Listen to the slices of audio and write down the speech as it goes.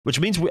which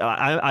means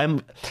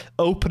I'm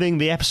opening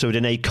the episode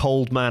in a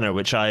cold manner,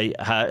 which I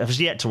have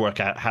yet to work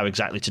out how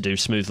exactly to do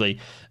smoothly.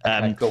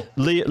 Okay, cool.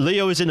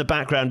 Leo is in the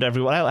background,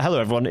 everyone. Hello,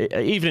 everyone.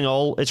 Evening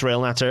all. It's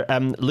Rail Natter.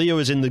 Leo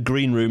is in the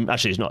green room.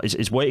 Actually, he's not.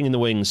 He's waiting in the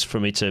wings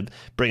for me to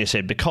bring us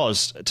in,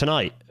 because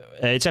tonight,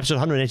 it's episode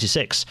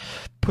 186,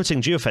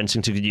 putting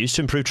geofencing to good use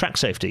to improve track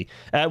safety.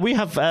 We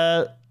have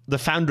the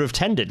founder of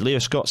Tended, Leo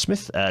Scott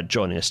Smith,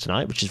 joining us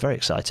tonight, which is very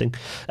exciting,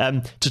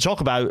 to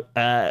talk about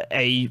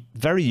a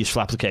very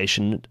useful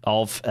application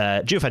of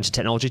geofencing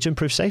technology to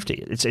improve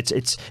safety.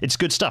 It's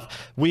good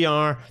stuff. We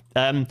are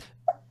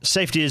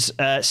safety is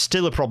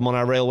still a problem on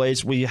our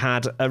railways. We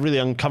had a really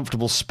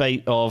uncomfortable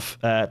spate of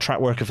track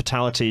worker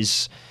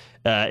fatalities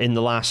in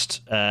the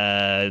last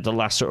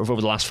sort of over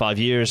the last 5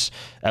 years.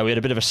 We had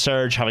a bit of a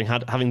surge,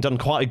 having done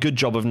quite a good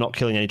job of not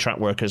killing any track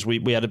workers.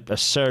 We had a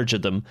surge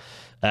of them,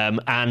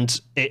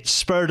 and it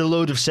spurred a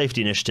load of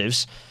safety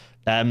initiatives,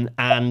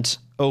 and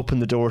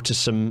opened the door to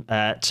some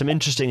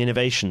interesting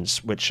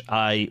innovations, which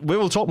we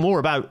will talk more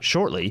about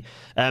shortly,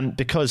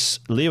 because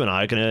Leo and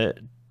I are going to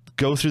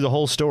go through the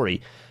whole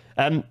story.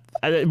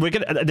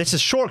 This is a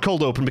short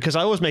cold open because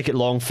I always make it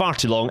long, far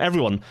too long.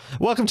 Everyone,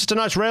 welcome to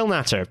tonight's Rail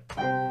Natter.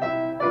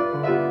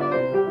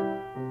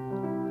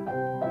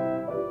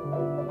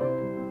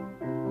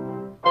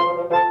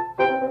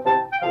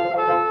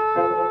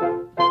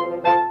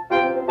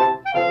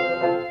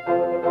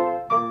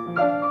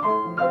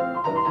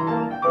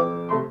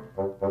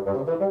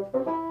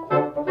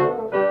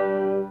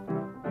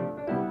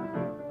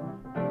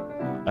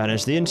 And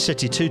as the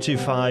Intercity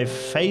 225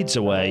 fades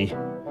away,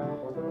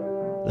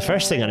 the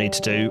first thing I need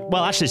to do,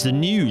 well, actually, it's the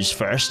news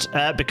first,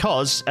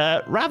 because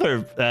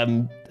rather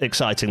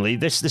excitingly,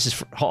 this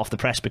is hot off the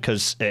press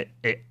because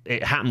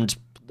it happened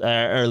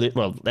early,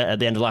 well, at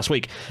the end of last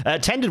week.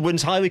 Tended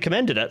wins highly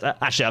commended.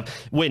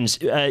 Wins.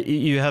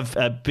 You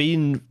have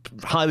been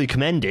highly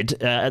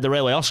commended at the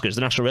Railway Oscars,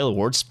 the National Rail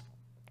Awards.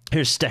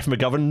 Here's Steph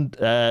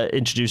McGovern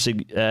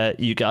introducing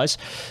you guys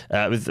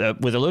with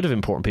a load of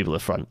important people at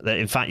the front.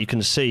 In fact, you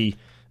can see.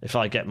 If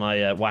I get my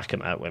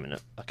Wacom out, wait a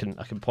minute, I can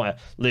point out.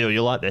 Leo,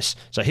 you'll like this.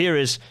 So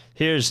here's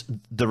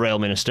the Rail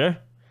Minister,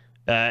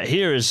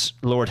 here is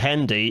Lord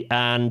Hendy,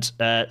 and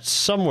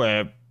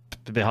somewhere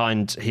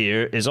behind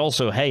here is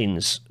also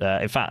Haynes.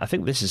 In fact, I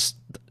think this is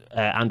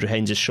Andrew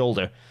Haynes'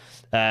 shoulder.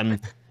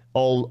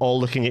 All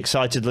looking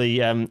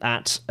excitedly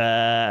at...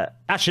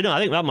 actually, no, I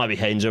think that might be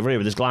Haynes over here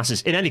with his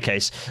glasses. In any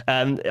case,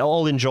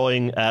 all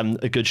enjoying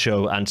a good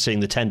show and seeing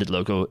the Tended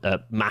logo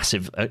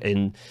massive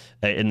in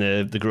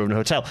the Grosvenor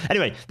Hotel.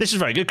 Anyway, this is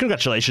very good.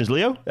 Congratulations,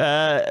 Leo,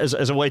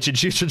 as a way to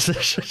introduce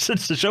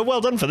the show.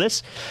 Well done for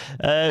this.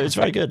 It's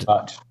very good.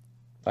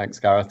 Thanks,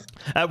 Gareth.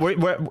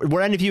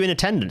 Were any of you in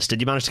attendance? Did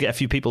you manage to get a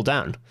few people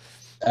down?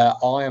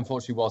 I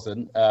unfortunately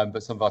wasn't,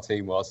 but some of our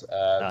team was.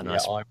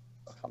 Nice. Yeah,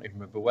 I can't even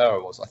remember where I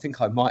was. I think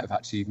I might have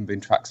actually even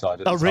been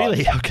trackside at the time.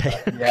 Really? Okay.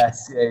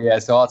 Yes, yeah.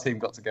 So our team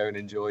got to go and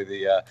enjoy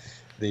the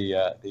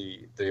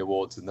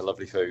awards and the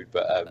lovely food,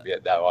 but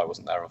no, I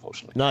wasn't there,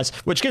 unfortunately. Nice.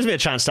 Which gives me a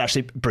chance to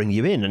actually bring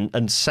you in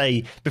and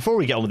say, before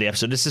we get on with the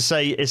episode, is to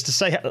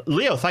say,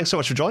 Leo, thanks so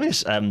much for joining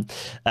us.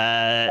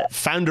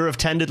 Founder of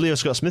Tended, Leo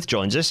Scott Smith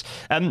joins us.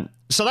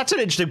 So that's an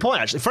interesting point,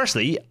 actually.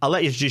 Firstly, I'll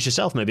let you introduce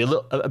yourself, maybe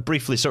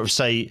briefly sort of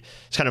say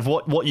kind of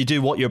what you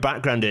do, what your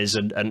background is,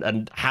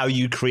 and how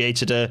you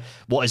created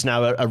what is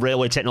now a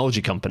railway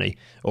technology company,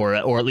 or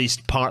at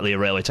least partly a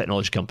railway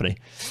technology company.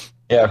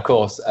 Yeah, of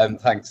course.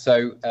 Thanks.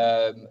 So,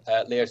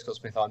 Leo Scott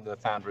Smith, I'm the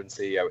founder and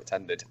CEO at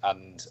Tended,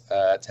 and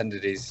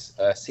Tended is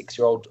a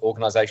 6-year-old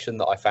organisation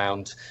that I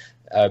found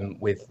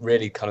with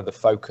really kind of the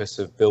focus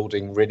of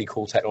building really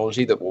cool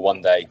technology that will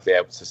one day be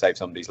able to save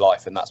somebody's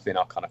life, and that's been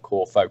our kind of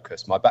core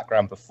focus. My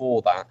background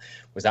before that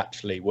was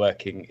actually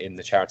working in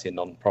the charity and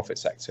non-profit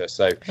sector,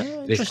 so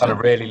this kind of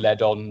really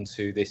led on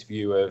to this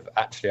view of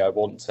actually I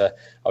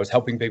was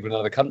helping people in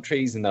other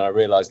countries, and then I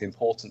realised the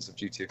importance of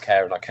duty of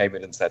care, and I came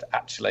in and said,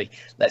 actually,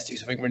 let's do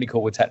something really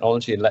cool with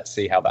technology and let's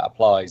see how that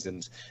applies.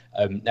 And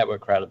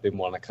Network Rail have been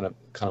one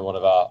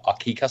of our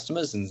key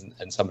customers,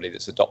 and somebody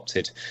that's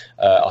adopted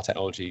our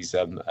technologies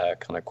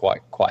kind of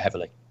quite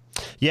heavily.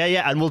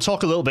 Yeah, and we'll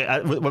talk a little bit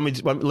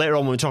later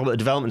on when we talk about the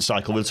development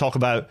cycle. We'll talk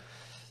about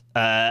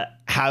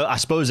how, I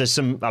suppose there's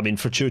some, I mean,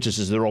 fortuitous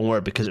is the wrong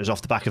word because it was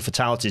off the back of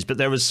fatalities, but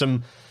there was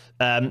some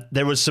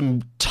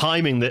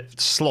timing that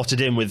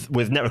slotted in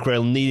with Network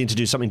Rail needing to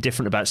do something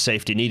different about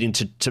safety, needing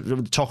to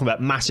talk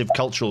about massive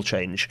cultural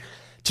change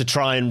to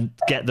try and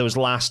get those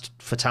last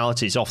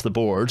fatalities off the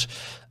board,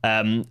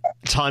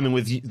 timing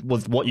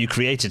with what you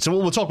created. So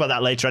we'll talk about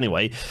that later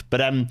anyway.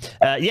 But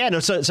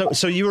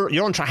so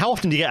you're on track. How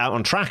often do you get out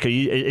on track?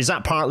 Is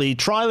that partly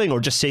trialing or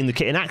just seeing the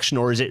kit in action,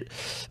 or is it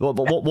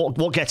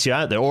what gets you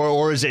out there,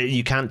 or is it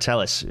you can't tell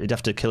us? You'd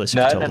have to kill us.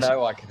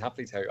 No, I can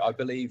happily tell you. I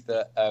believe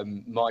that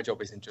my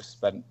job isn't just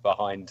spent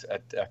behind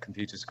a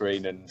computer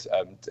screen and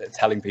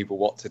telling people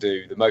what to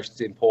do. The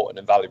most important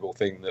and valuable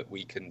thing that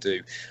we can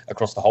do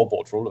across the whole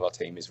board for all of our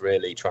team is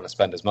really trying to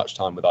spend as much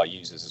time with our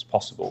users as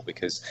possible,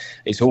 because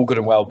it's it's all good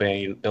and well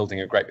building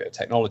a great bit of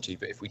technology,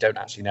 but if we don't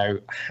actually know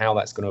how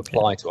that's going to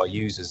apply to our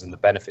users and the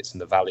benefits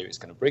and the value it's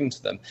going to bring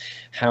to them,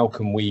 how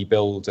can we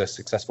build a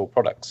successful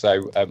product?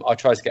 So I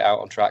try to get out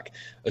on track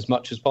as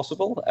much as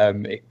possible.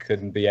 It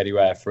can be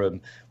anywhere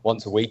from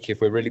once a week if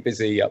we're really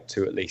busy, up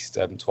to at least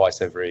twice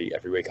every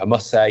week. I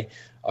must say,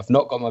 I've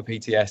not got my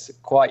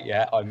PTS quite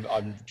yet.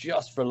 I'm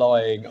just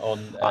relying on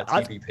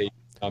TVP.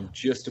 I'm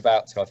just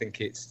about to, I think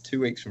it's 2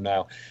 weeks from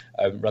now,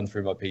 run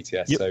through my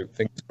PTS. So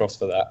fingers crossed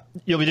for that.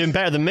 You'll be doing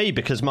better than me,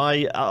 because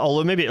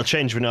although maybe it'll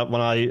change when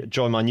I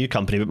join my new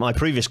company, but my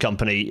previous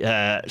company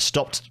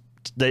stopped.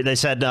 They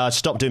said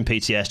stop doing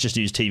PTS, just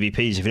use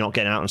TVPs if you're not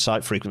getting out on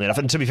site frequently enough.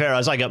 And to be fair,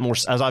 as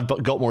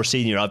I've got more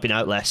senior, I've been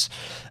out less.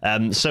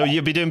 So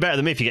you'll be doing better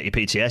than me if you get your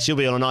PTS. You'll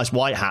be on a nice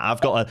white hat.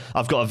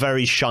 I've got a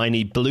very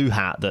shiny blue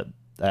hat that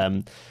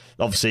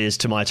obviously is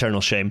to my eternal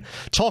shame.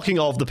 Talking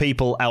of the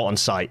people out on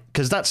site,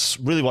 because that's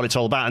really what it's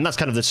all about, and that's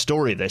kind of the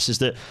story of this, is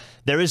that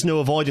there is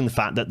no avoiding the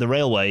fact that the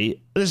railway,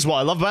 this is what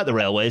I love about the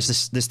railway,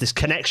 is this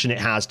connection it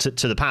has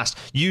to the past.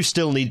 You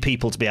still need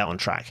people to be out on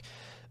track.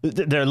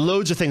 There are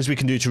loads of things we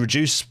can do to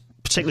reduce,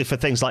 particularly for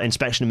things like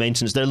inspection and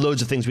maintenance, there are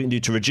loads of things we can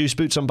do to reduce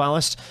boots on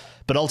ballast,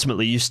 but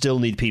ultimately you still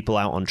need people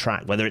out on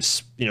track, whether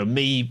it's,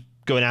 me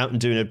going out and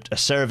doing a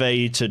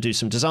survey to do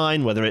some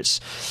design, whether it's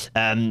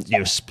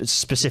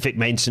specific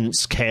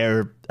maintenance,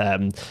 care,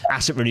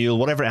 asset renewal,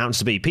 whatever it happens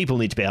to be. People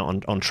need to be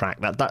out on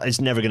track. That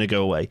is never going to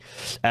go away,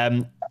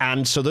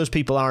 and so those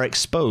people are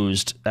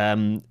exposed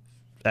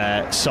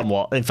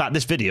somewhat. In fact,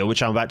 this video,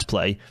 which I'm about to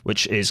play,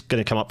 which is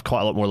going to come up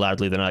quite a lot more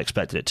loudly than I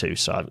expected it to,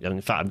 so in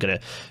fact I'm going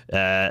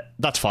to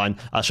that's fine,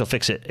 I shall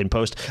fix it in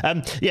post.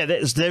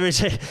 There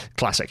is a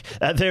classic,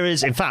 there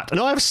is, in fact,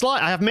 no,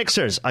 I have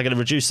mixers. I'm going to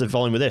reduce the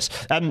volume of this.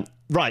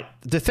 Right,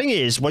 the thing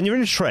is, when you're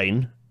in a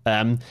train,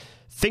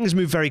 things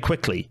move very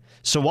quickly,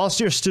 so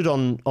whilst you're stood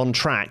on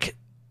track,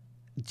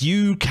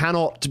 you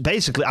cannot,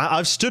 basically,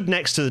 I've stood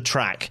next to the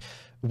track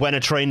when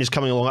a train is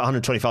coming along at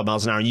 125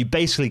 miles an hour, and you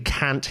basically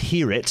can't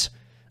hear it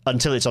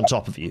until it's on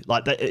top of you.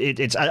 Like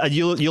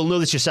you'll know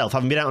this yourself,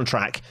 having been out on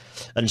track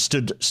and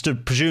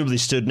presumably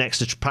stood next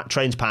to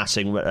trains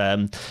passing,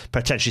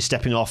 potentially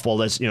stepping off while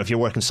there's, if you're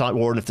working sight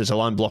warden, if there's a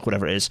line block,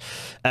 whatever it is.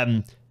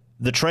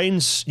 The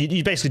trains,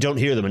 you basically don't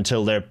hear them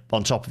until they're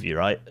on top of you,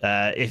 right?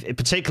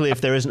 Particularly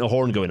if there isn't a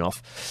horn going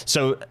off.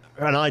 So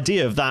an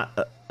idea of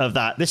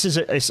that, this is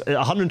it's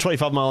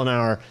 125 mile an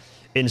hour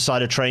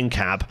inside a train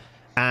cab,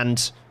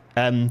 and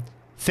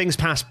things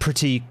pass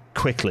pretty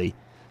quickly.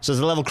 So there's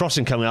a level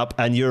crossing coming up,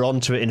 and you're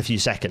onto it in a few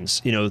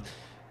seconds.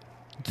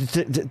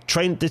 The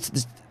train,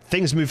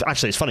 things move.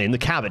 Actually, it's funny, in the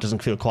cab it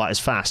doesn't feel quite as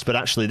fast, but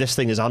actually this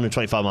thing is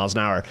 125 miles an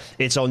hour.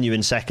 It's on you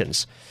in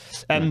seconds.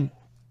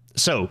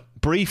 So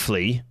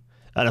briefly,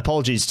 and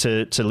apologies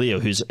to Leo,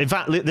 who's, in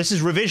fact, this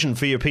is revision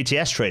for your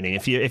PTS training.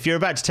 If you're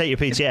about to take your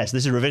PTS,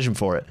 this is revision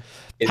for it.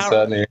 It's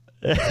certainly.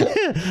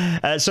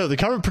 So the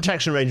current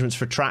protection arrangements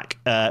for track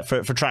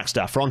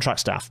staff, for on-track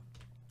staff.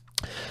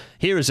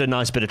 Here is a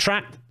nice bit of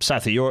track,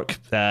 south of York,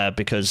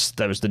 because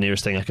that was the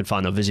nearest thing I could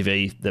find on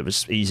VisiV that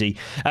was easy.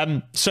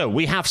 So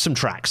we have some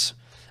tracks,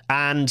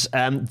 and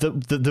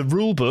the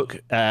rule book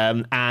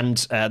and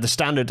the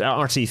standard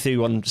RT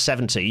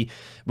 3170,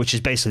 which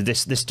is basically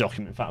this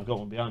document. In fact, I've got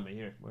one behind me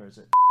here. Where is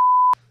it?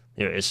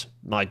 Here it is,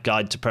 my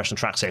guide to personal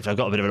track safety. I've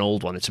got a bit of an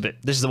old one.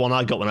 This is the one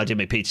I got when I did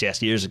my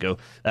PTS years ago,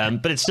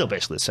 but it's still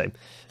basically the same.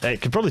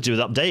 It could probably do with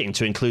updating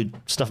to include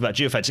stuff about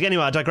geofencing.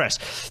 Anyway, I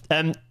digress.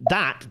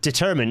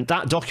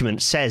 That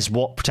document says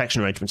what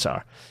protection arrangements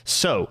are.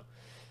 So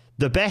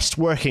the best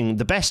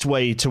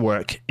way to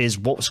work is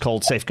what's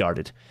called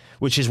safeguarded,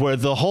 which is where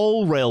the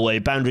whole railway,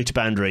 boundary to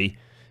boundary,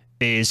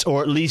 is,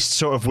 or at least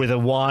sort of with a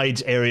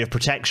wide area of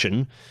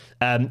protection,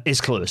 is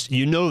closed.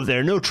 There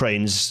are no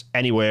trains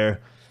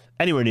anywhere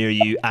near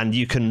you, and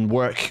you can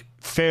work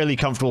fairly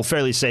comfortable,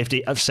 fairly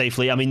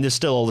safely. I mean, there's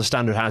still all the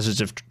standard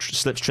hazards of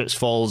slips, trips,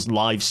 falls,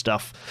 live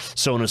stuff,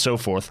 so on and so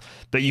forth.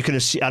 But you can,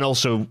 and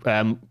also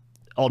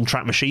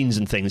on-track machines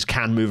and things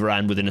can move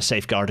around within a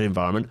safeguarded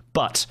environment.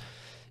 But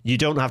you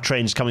don't have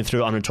trains coming through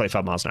at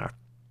 125 miles an hour.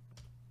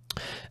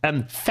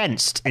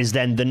 Fenced is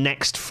then the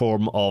next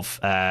form of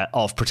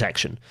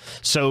protection.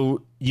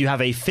 So you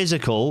have a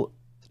physical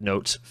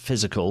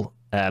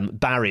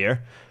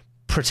barrier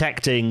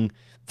protecting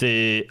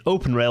the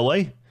open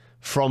railway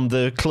from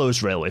the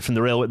closed railway, from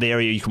the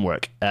area you can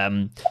work.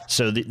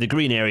 So the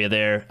green area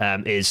there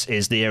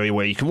is the area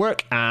where you can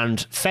work,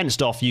 and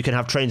fenced off, you can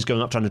have trains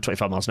going up to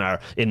 125 miles an hour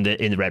in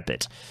the red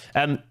bit.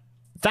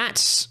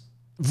 That's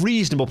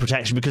reasonable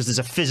protection because there's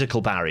a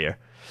physical barrier.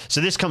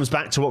 So this comes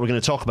back to what we're going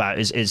to talk about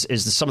is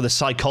some of the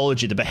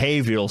psychology, the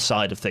behavioural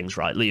side of things,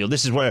 right, Leo?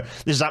 This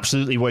is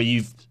absolutely where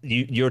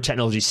your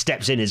technology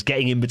steps in, is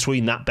getting in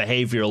between that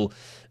behavioural,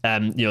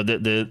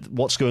 the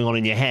what's going on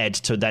in your head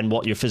to then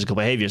what your physical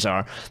behaviours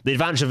are. The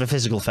advantage of a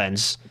physical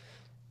fence,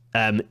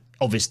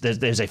 obviously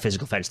there's a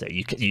physical fence there.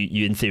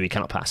 You in theory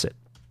cannot pass it.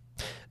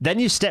 Then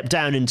you step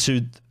down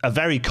into a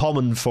very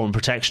common form of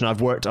protection.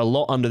 I've worked a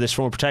lot under this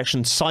form of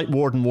protection, sight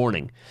warden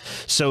warning.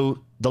 So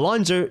the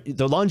lines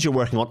you're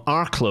working on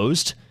are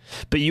closed,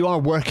 but you are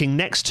working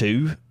next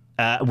to,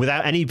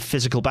 without any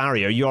physical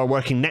barrier, you are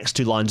working next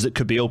to lines that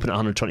could be open at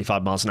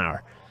 125 miles an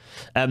hour.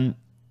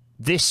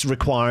 This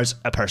requires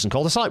a person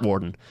called a site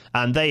warden,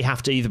 and they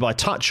have to either by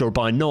touch or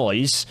by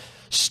noise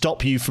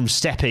stop you from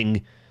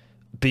stepping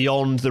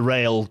beyond the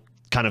rail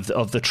kind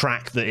of the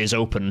track that is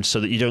open, so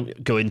that you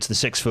don't go into the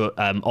 6 foot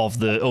of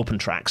the open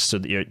tracks, so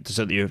that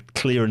you're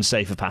clear and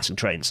safe of passing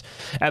trains.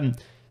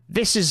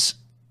 This is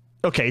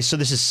okay, so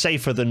this is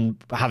safer than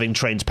having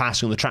trains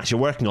passing on the tracks you're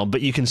working on,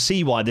 but you can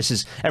see why this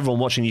is, everyone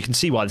watching, you can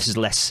see why this is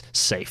less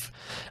safe.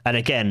 And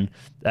again,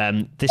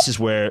 this is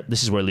where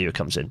Leo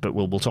comes in, but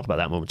we'll talk about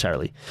that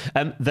momentarily.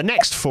 The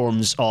next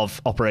forms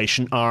of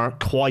operation are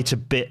quite a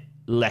bit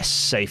less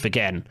safe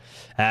again.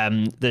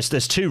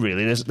 There's two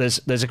really.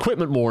 There's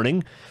equipment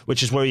warning,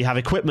 which is where you have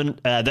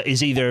equipment that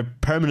is either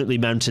permanently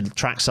mounted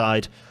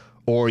trackside,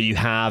 or you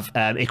have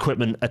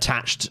equipment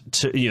attached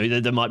to,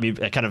 there might be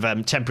a kind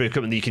of temporary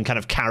equipment that you can kind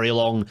of carry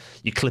along,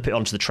 you clip it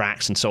onto the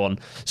tracks and so on.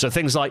 So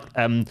things like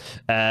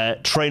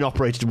train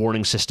operated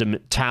warning system,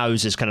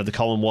 TOWS is kind of the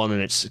common one,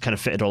 and it's kind of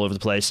fitted all over the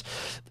place.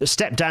 A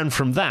step down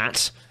from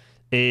that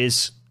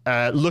is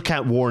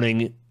lookout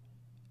warning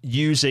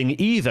using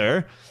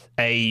either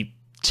a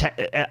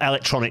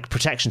electronic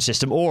protection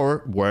system,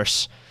 or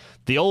worse,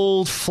 the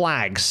old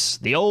flags.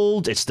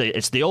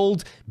 It's the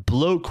old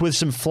bloke with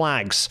some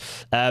flags,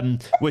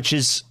 which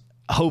is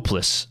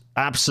hopeless,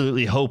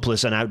 absolutely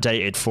hopeless and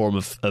outdated form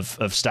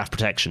of staff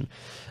protection.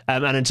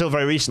 And until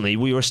very recently,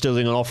 we were still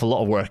doing an awful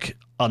lot of work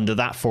under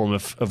that form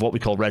of what we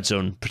call red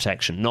zone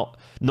protection.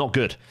 Not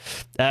good.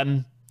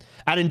 And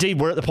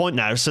indeed, we're at the point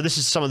now. So this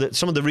is some of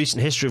the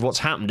recent history of what's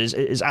happened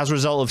is as a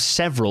result of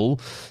several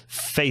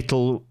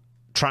fatal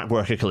track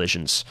worker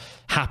collisions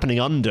happening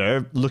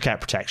under lookout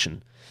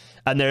protection.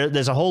 And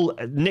there's a whole...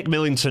 Nick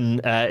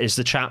Millington is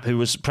the chap who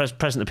was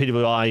president of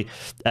PWI,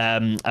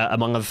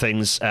 among other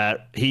things.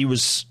 He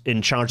was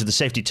in charge of the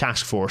safety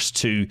task force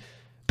to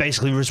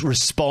basically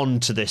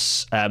respond to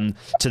this,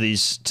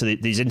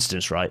 these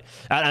incidents, right?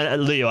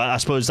 And Leo, I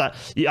suppose that...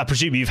 I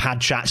presume you've had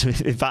chats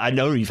with... In fact, I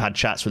know you've had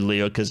chats with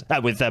Leo,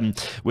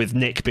 with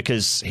Nick,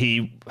 because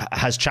he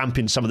has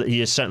championed he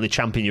has certainly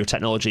championed your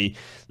technology,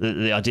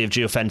 the idea of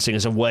geofencing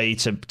as a way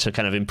to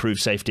kind of improve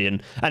safety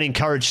and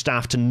encourage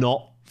staff to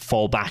not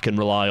fall back and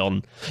rely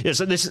on...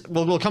 So this,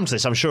 we'll come to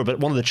this, I'm sure, but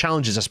one of the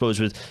challenges, I suppose,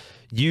 with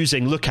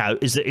using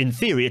Lookout is that in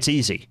theory it's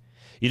easy.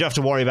 You don't have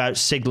to worry about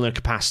signaler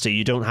capacity.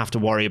 You don't have to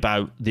worry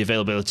about the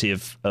availability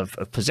of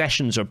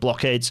possessions or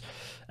blockades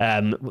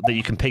that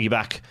you can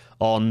piggyback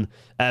on.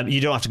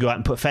 You don't have to go out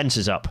and put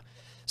fences up.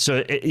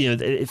 So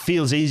it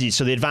feels easy.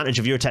 So the advantage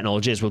of your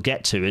technology, as we'll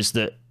get to, is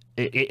that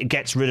it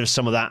gets rid of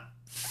some of that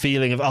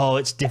feeling of,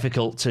 it's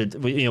difficult to...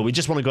 We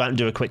just want to go out and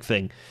do a quick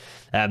thing.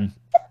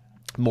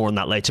 More on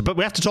that later. But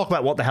we have to talk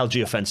about what the hell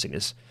geofencing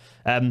is.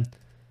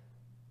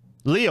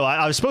 Leo,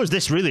 I suppose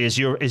this really is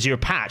your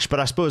patch, but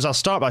I suppose I'll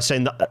start by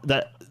saying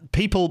that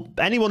people,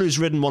 anyone who's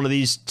ridden one of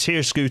these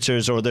tier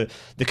scooters or the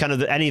kind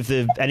of any of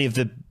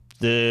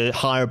the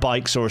hire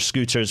bikes or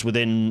scooters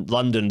within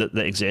London that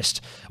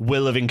exist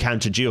will have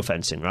encountered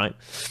geofencing, right?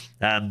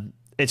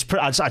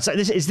 I'd say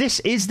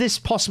is this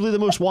possibly the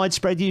most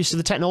widespread use of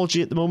the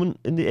technology at the moment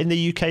in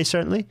the UK?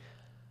 Certainly,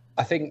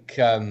 I think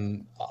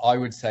I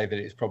would say that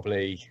it's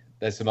probably.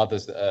 There's some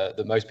others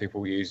that most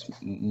people use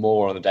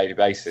more on a daily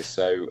basis.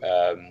 So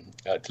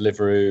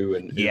Deliveroo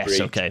and Uber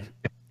Eats. Okay.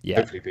 Yeah.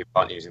 Hopefully people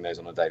aren't using those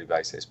on a daily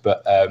basis.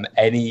 But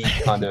any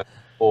kind of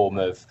form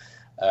of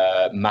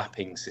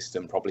mapping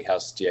system probably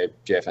has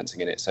geofencing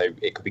in it. So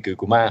it could be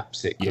Google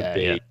Maps. It could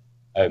be,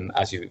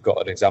 as you've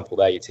got an example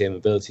there, your tier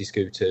mobility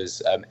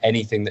scooters.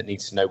 Anything that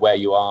needs to know where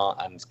you are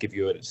and give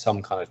you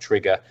some kind of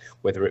trigger,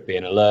 whether it be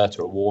an alert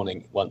or a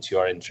warning once you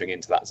are entering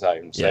into that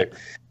zone. So,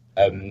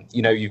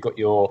 you've got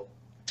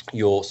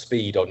your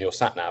speed on your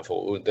sat nav,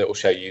 or that will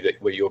show you that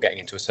where you're getting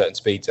into a certain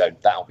speed zone.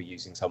 That'll be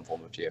using some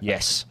form of geofencing.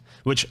 Yes,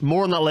 which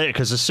more on that later,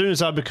 because as soon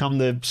as I become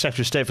the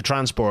Secretary of State for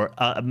Transport,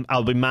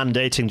 I'll be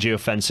mandating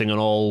geofencing on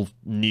all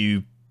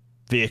new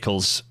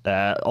vehicles.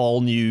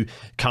 All new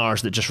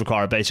cars that just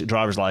require a basic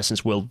driver's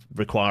license will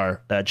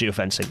require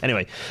geofencing.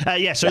 Anyway,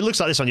 so it looks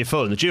like this on your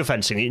phone. The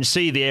geofencing, you can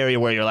see the area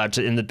where you're allowed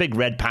to, in the big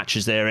red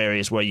patches there,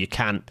 areas where you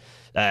can't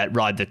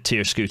ride the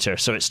tier scooter,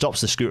 so it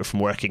stops the scooter from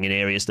working in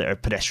areas that are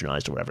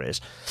pedestrianised or whatever it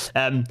is.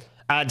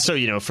 And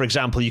so, for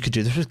example, you could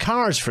do this with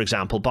cars, for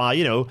example, by,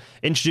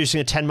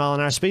 introducing a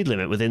 10-mile-an-hour speed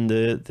limit within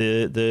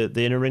the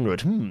inner ring road.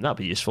 That'd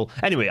be useful.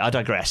 Anyway, I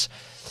digress.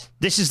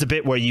 This is the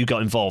bit where you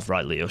got involved,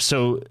 right, Leo?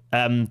 So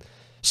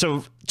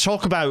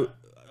talk about...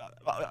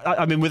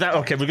 we're going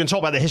to talk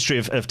about the history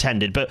of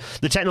Tended, but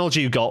the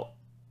technology you got,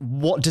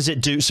 what does it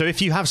do? So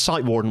if you have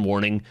site warden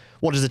warning,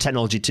 what does the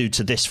technology do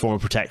to this form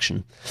of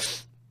protection?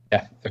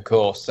 Yeah, of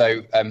course.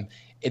 So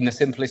in the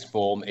simplest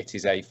form, it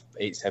is a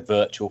it's a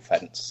virtual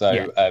fence.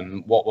 So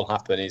what will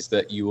happen is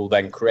that you will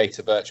then create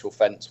a virtual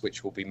fence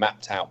which will be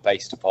mapped out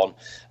based upon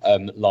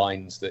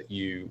lines that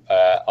you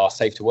are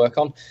safe to work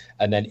on.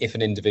 And then if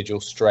an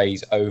individual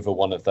strays over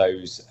one of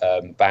those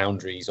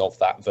boundaries of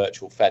that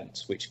virtual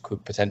fence, which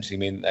could potentially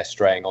mean that they're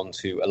straying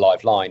onto a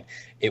live line,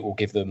 it will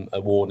give them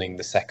a warning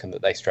the second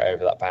that they stray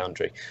over that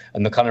boundary.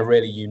 And the kind of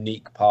really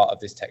unique part of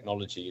this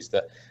technology is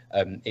that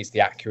it's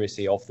the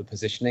accuracy of the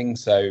positioning.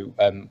 So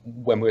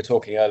when we were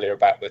talking earlier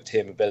about the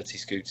Tier Mobility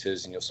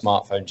scooters and your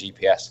smartphone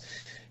GPS,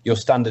 your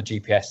standard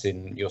GPS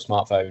in your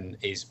smartphone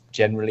is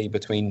generally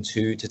between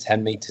 2 to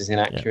 10 meters in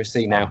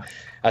accuracy. Now,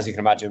 as you can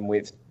imagine,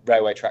 with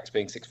railway tracks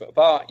being 6 foot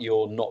apart,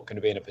 you're not going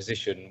to be in a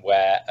position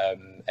where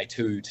a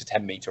 2 to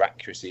 10 meter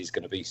accuracy is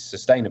going to be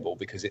sustainable,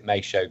 because it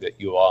may show that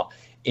you are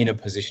in a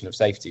position of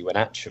safety when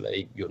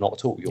actually you're not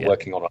at all. You're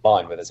working on a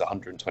line where there's a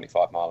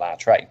 125-mile-an-hour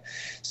train.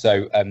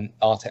 So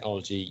our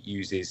technology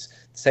uses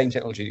the same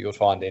technology that you'll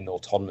find in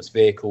autonomous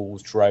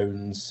vehicles,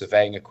 drones,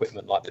 surveying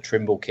equipment like the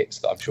Trimble kits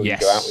that I'm sure you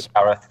go out with,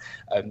 Gareth,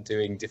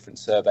 doing different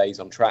surveys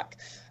on track.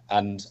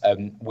 And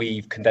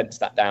we've condensed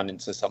that down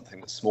into something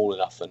that's small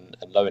enough and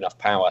low enough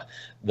power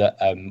that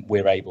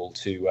we're able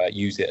to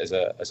use it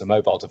as a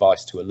mobile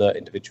device to alert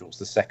individuals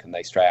the second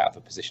they stray out of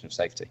a position of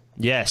safety.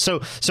 Yeah.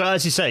 So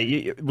as you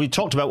say, we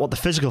talked about what the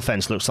physical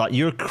fence looks like.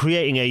 You're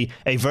creating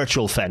a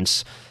virtual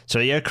fence. So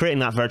you're creating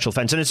that virtual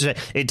fence, and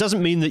it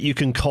doesn't mean that you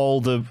can call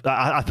the.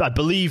 I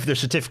believe the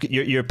certificate,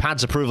 your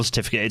PADS approval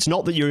certificate. It's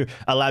not that you're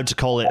allowed to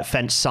call it a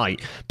fence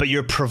site, but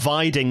you're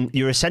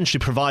essentially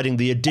providing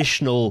the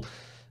additional.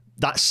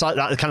 That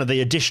kind of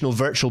the additional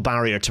virtual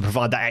barrier to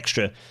provide that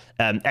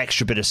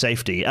extra bit of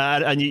safety.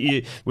 And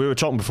we were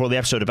talking before the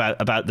episode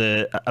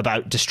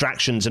about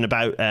distractions and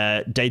about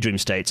daydream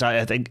states.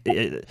 I think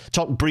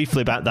talk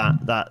briefly about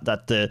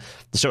that the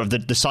sort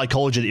of the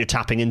psychology that you're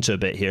tapping into a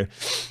bit here.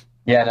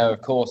 Yeah, no,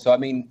 of course. So I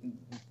mean,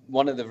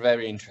 one of the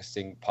very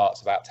interesting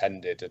parts about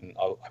Tended, and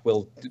I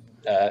will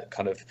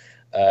kind of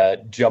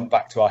jump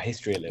back to our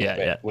history a little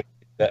bit. Which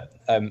is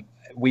that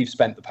we've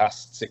spent the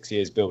past 6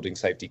 years building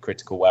safety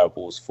critical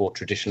wearables for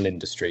traditional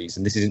industries.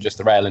 And this isn't just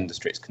the rail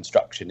industry, it's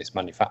construction, it's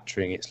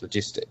manufacturing, it's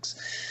logistics.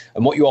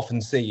 And what you often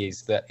see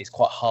is that it's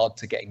quite hard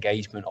to get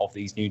engagement of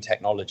these new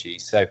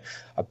technologies. So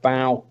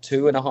about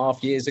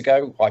 2.5 years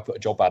ago, I put a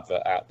job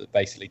advert out that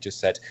basically just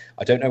said,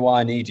 I don't know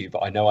why I need you,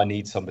 but I know I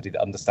need somebody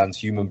that understands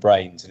human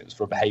brains. And it was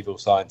for a behavioural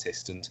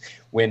scientist. And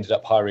we ended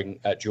up hiring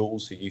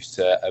Jules, who used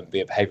to be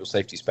a behavioural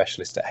safety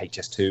specialist at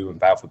HS2 and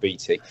Balfour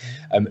Beatty.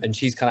 And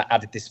she's kind of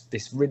added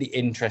this really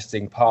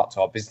interesting part to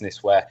our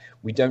business, where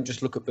we don't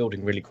just look at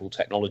building really cool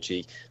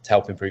technology to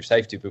help improve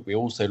safety, but we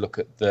also look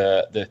at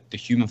the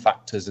human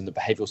factors and the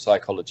behavioral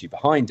psychology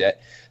behind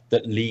it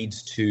that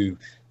leads to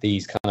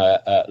these kind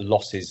of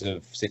losses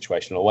of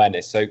situational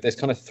awareness. So there's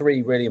kind of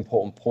 3 really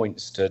important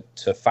points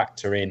to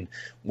factor in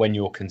when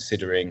you're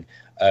considering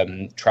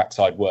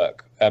trackside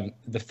work.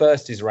 The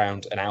first is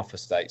around an alpha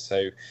state.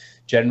 So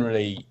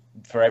generally,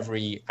 for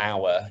every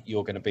hour,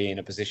 you're going to be in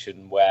a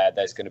position where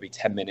there's going to be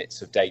 10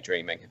 minutes of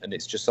daydreaming, and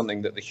it's just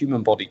something that the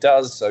human body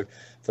does. So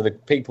for the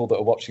people that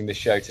are watching this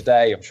show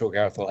today, I'm sure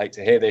Gareth will hate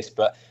to hear this,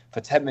 but for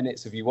 10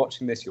 minutes of you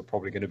watching this, you're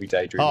probably going to be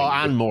daydreaming. Oh,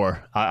 and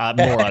more.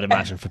 More, I'd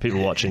imagine, for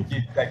people watching.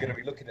 They're going to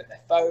be looking at their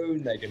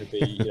phone, they're going to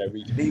be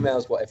reading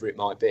emails, whatever it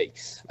might be.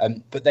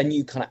 But then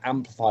you kind of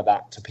amplify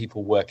that to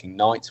people working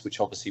nights, which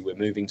obviously we're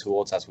moving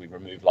towards as we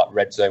remove like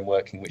red zone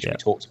working, which we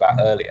talked about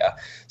earlier,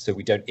 so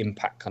we don't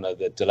impact kind of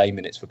the delay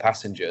minutes for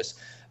passengers.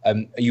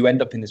 You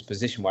end up in this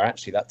position where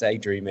actually that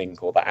daydreaming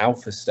or that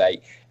alpha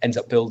state ends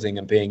up building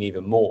and being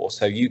even more.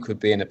 So you could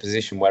be in a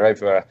position where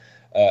over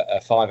a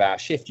 5-hour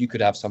shift, you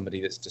could have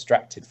somebody that's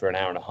distracted for an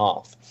hour and a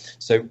half.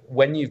 So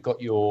when you've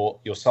got your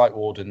site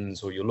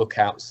wardens or your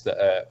lookouts that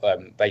are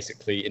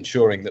basically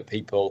ensuring that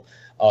people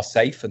are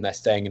safe and they're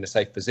staying in a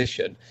safe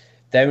position,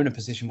 they're in a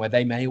position where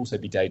they may also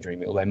be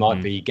daydreaming, or they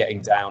might be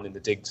getting down in the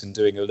digs and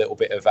doing a little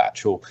bit of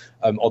actual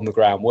on the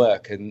ground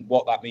work. And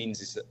what that means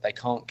is that they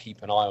can't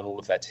keep an eye on all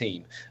of their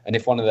team. And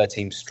if one of their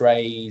team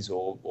strays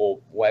or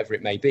whatever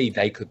it may be,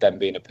 they could then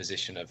be in a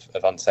position of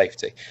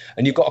unsafety.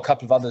 And you've got a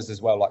couple of others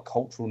as well, like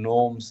cultural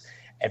norms.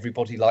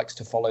 Everybody likes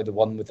to follow the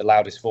one with the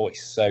loudest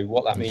voice. So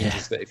what that means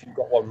is that if you've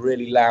got one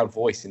really loud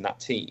voice in that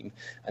team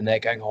and they're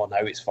going, oh, no,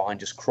 it's fine,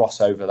 just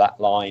cross over that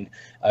line.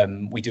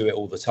 We do it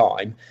all the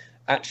time.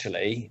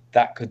 Actually,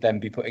 that could then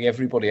be putting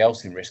everybody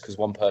else in risk because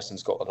one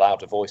person's got a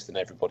louder voice than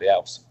everybody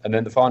else. And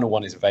then the final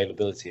one is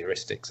availability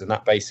heuristics, and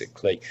that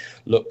basically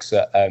looks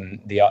at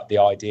the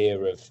idea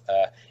of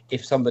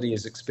if somebody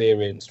has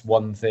experienced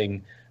one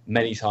thing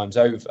many times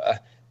over,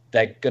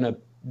 they're going to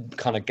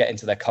kind of get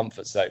into their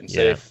comfort zone.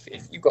 So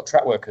if you've got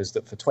track workers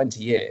that for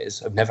 20 years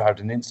have never had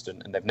an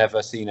incident and they've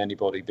never seen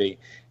anybody be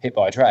hit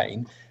by a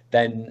train,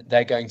 then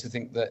they're going to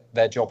think that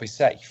their job is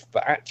safe.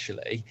 But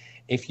actually,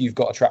 if you've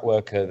got a track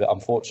worker that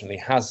unfortunately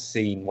has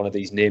seen one of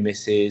these near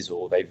misses,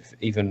 or they've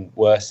even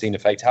worse seen a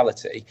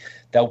fatality,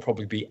 they'll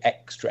probably be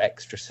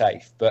extra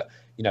safe. But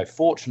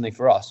fortunately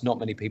for us, not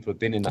many people have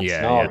been in that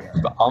scenario,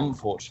 but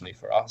unfortunately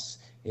for us,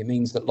 it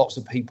means that lots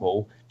of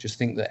people just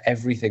think that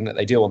everything that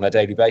they do on their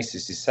daily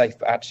basis is safe,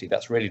 but actually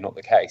that's really not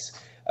the case,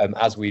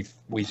 as we've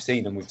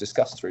seen and we've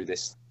discussed through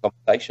this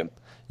conversation.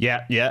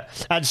 Yeah,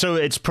 and so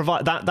it's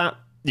provide that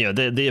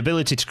the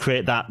ability to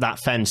create that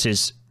fence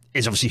is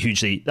obviously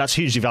hugely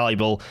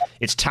valuable.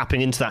 It's tapping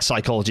into that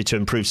psychology to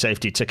improve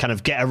safety, to kind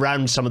of get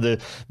around some of the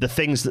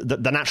things,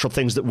 the natural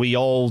things that we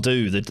all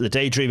do, the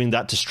daydreaming,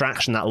 that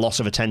distraction, that loss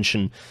of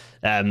attention,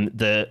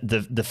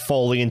 the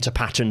falling into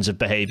patterns of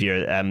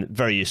behavior.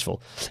 Very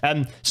useful.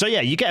 So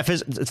yeah, you get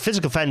a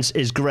physical fence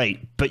is great,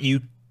 but you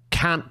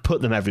can't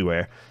put them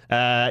everywhere.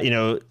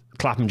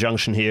 Clapham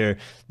Junction here,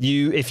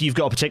 if you've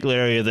got a particular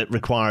area that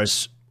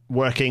requires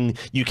working,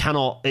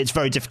 it's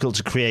very difficult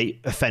to create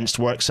a fenced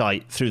work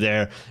site through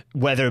there,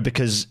 whether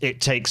because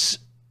it takes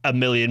a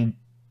million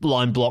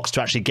line blocks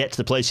to actually get to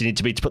the place you need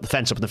to be to put the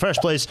fence up in the first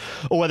place,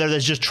 or whether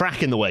there's just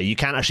track in the way. You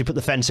can't actually put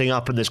the fencing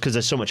up, and because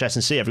there's so much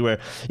S&C everywhere.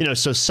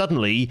 So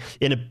suddenly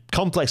in a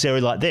complex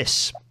area like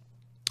this,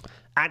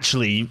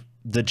 actually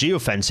the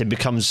geofencing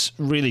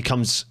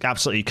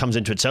comes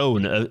into its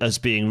own as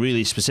being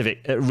really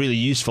specific, really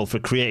useful for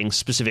creating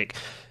specific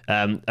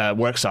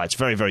work sites.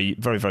 Very, very,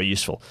 very, very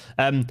useful.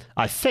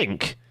 I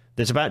think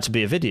there's about to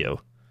be a video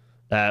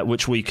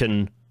which we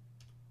can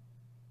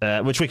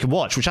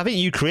watch, which I think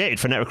you created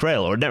for Network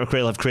Rail, or Network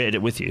Rail have created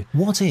it with you.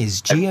 What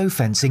is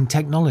geofencing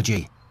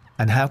technology,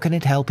 and how can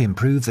it help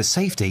improve the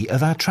safety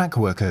of our track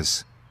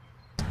workers?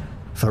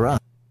 For us,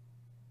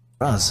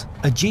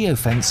 a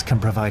geofence can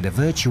provide a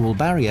virtual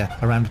barrier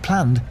around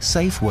planned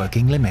safe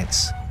working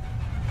limits.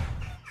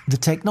 The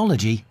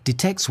technology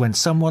detects when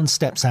someone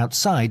steps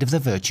outside of the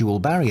virtual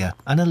barrier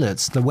and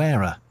alerts the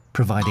wearer,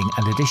 providing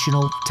an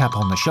additional tap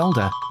on the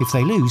shoulder if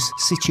they lose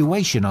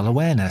situational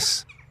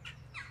awareness.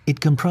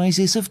 It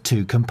comprises of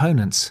two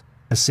components: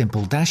 a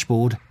simple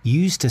dashboard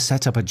used to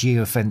set up a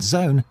geofence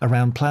zone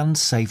around planned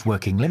safe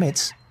working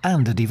limits,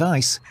 and a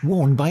device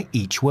worn by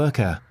each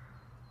worker.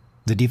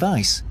 The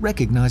device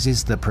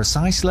recognizes the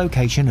precise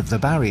location of the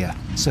barrier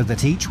so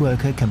that each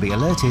worker can be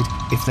alerted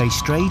if they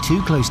stray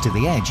too close to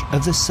the edge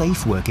of the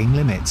safe working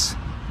limits.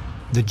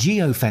 The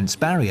geofence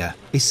barrier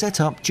is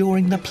set up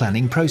during the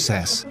planning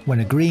process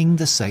when agreeing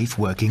the safe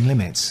working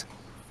limits.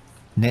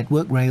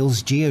 Network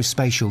Rail's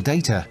geospatial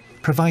data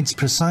provides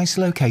precise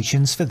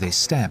locations for this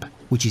step,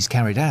 which is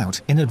carried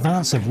out in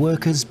advance of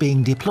workers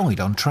being deployed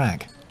on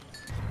track.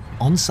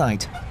 On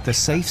site, the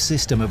safe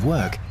system of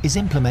work is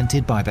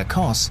implemented by the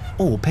COS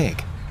or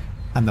PIC,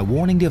 and the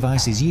warning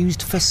device is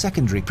used for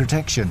secondary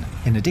protection,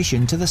 in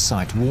addition to the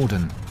site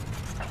warden.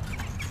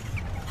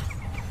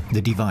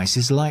 The device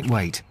is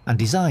lightweight and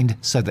designed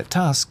so that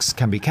tasks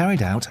can be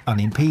carried out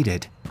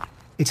unimpeded.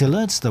 It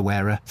alerts the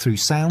wearer through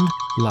sound,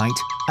 light,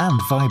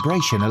 and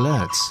vibration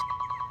alerts.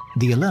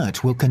 The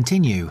alert will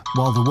continue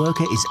while the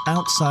worker is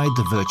outside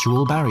the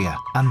virtual barrier,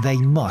 and they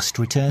must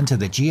return to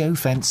the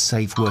geofence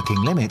safe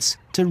working limits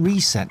to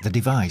reset the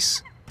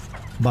device.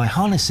 By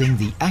harnessing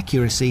the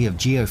accuracy of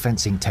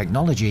geofencing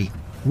technology,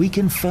 we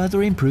can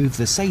further improve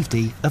the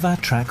safety of our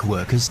track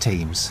workers'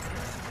 teams.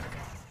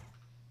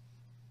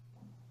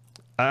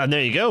 And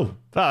there you go.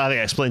 I think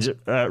it explains it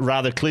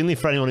rather cleanly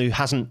for anyone who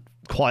hasn't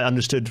quite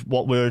understood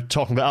what we're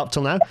talking about up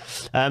till now.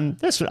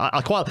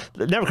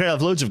 Network Rail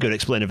have loads of good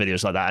explainer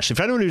videos like that, actually.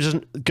 For anyone who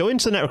doesn't go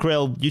into the Network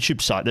Rail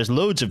YouTube site, there's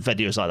loads of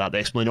videos like that. They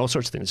explain all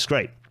sorts of things. It's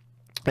great.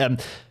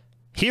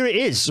 Here it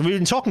is. We've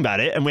been talking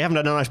about it, and we haven't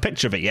had a nice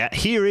picture of it yet.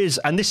 Here is,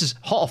 and this is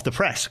hot off the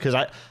press, because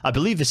I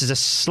believe this is a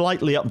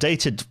slightly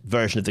updated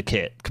version of the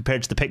kit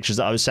compared to the pictures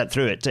that I was sent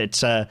through it.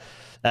 It's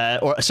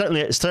or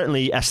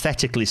certainly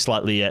aesthetically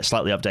slightly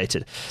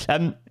updated.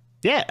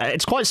 Yeah,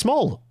 it's quite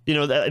small.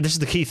 This is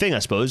the key thing, I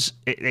suppose.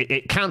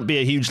 It can't be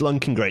a huge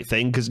lunking great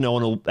thing because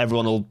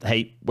everyone will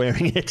hate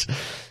wearing it.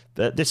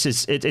 But this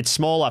is it's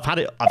small. I've had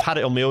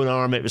it on my own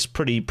arm. It was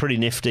pretty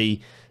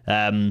nifty.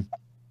 Yeah,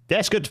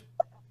 it's good.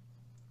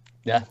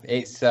 Yeah,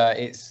 it's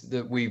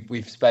that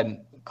we've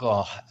spent.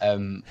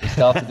 We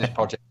started this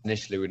project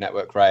initially with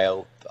Network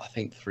Rail, I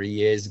think 3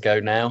 years ago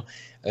now,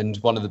 and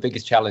one of the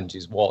biggest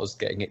challenges was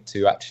getting it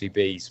to actually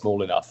be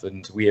small enough.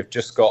 And we have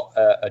just got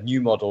a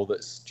new model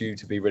that's due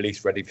to be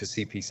released ready for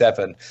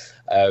CP7,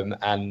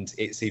 and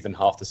it's even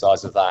half the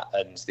size of that.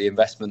 And the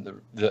investment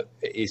that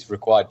is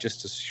required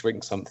just to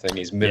shrink something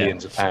is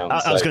millions of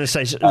pounds. I was going to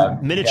say,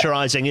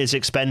 miniaturizing is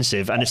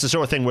expensive, and it's the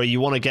sort of thing where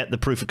you want to get the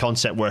proof of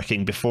concept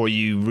working before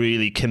you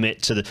really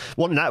commit to the.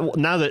 Well,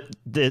 now that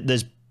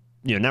there's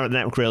now that the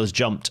Network Rail has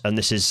jumped and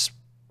this is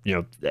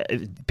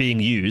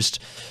being used,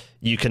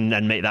 you can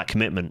then make that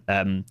commitment,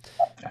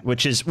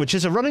 which is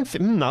a running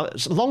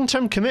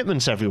long-term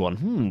commitments.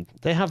 Everyone,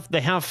 they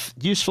have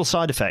useful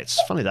side effects.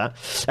 Funny that.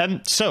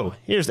 So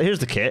here's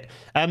the kit,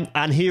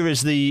 and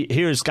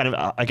here's kind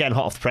of again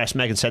hot off the press.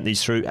 Megan sent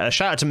these through.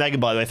 Shout out to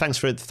Megan, by the way. Thanks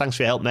for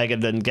your help,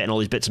 Megan, and getting all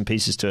these bits and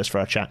pieces to us for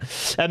our chat.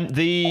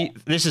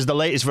 This is the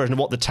latest version of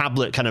what the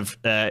tablet kind of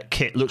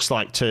kit looks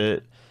like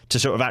to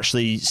sort of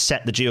actually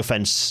set the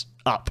geofence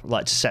up,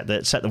 like to set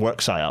the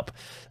work site up.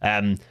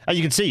 And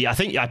you can see,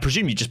 I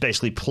presume you just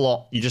basically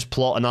plot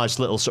a nice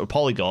little sort of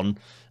polygon,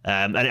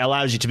 and it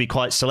allows you to be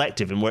quite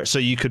selective in where, so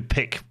you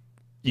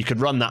could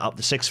run that up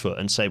the 6 foot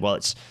and say, well,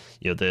 it's,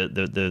 you know,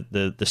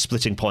 the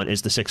splitting point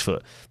is the 6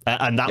 foot,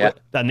 and that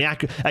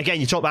again,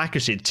 you talk about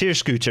accuracy. Tier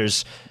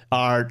scooters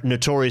are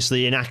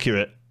notoriously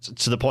inaccurate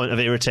to the point of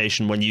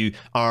irritation when you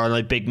are on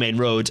a big main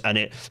road and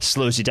it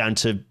slows you down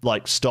to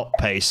like stop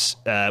pace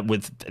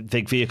with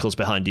big vehicles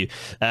behind you.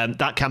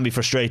 That can be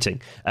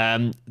frustrating.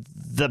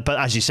 But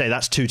as you say,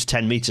 that's 2 to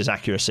 10 meters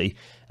accuracy.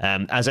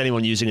 As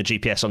anyone using a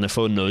GPS on their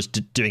phone knows,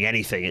 doing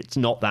anything, it's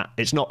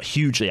not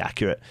hugely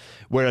accurate.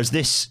 Whereas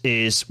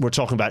we're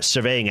talking about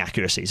surveying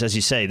accuracies. As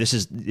you say,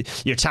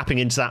 you're tapping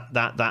into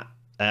the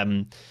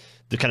kind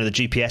of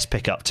the GPS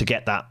pickup to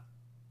get that.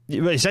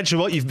 Essentially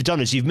what you've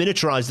done is you've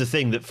miniaturized the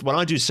thing that when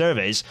I do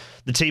surveys,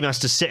 the team has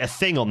to sit a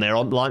thing on their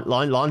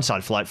line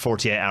side for like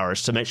 48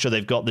 hours to make sure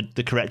they've got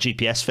the correct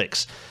GPS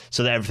fix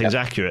so that everything's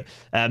accurate.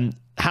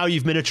 How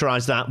you've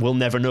miniaturized that, we'll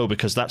never know,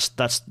 because that's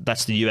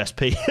the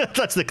USP.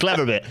 That's the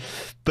clever bit,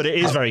 but it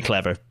is very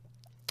clever.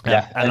 And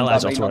I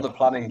mean, on the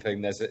planning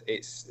thing,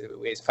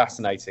 it's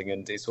fascinating,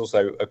 and it's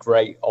also a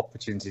great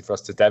opportunity for us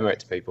to demo it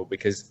to people,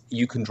 because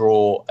you can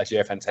draw a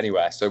geofence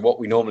anywhere. So what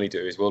we normally do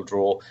is we'll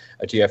draw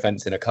a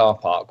geofence in a car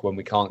park when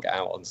we can't get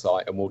out on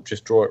site, and we'll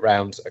just draw it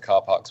around a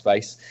car park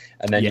space,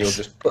 and then you'll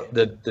just put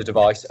the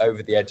device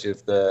over the edge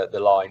of the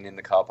line in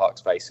the car park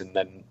space, and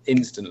then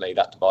instantly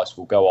that device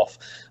will go off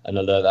and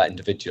alert that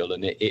individual.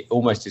 And it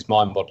almost is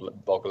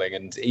mind-boggling.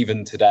 And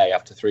even today,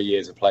 after 3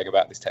 years of playing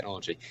about this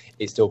technology,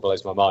 it still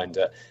blows my mind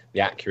at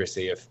the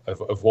accuracy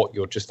of what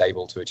you're just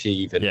able to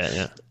achieve. And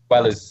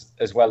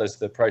as well as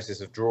the process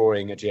of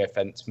drawing a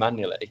geofence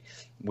manually,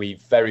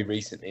 we've very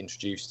recently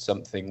introduced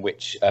something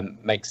which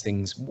makes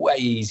things way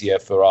easier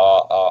for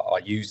our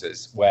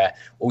users, where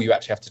all you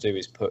actually have to do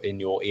is put in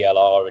your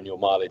ELR and your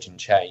mileage and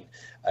chain,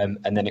 and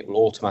then it will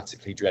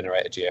automatically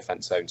generate a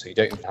geofence zone, so you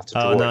don't even have to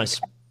draw. Oh, nice.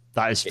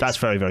 That's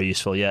very, very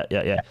useful.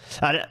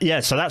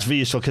 And so that's very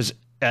useful, because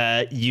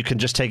you can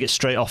just take it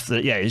straight off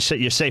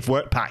your safe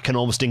work pack can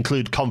almost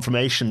include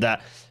confirmation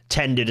that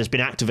Tended has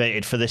been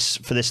activated for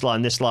this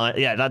line.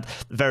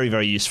 That's very,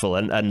 very useful.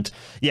 And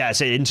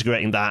so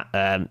integrating that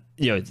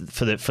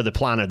for the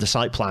planner, the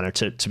site planner,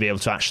 to be able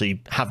to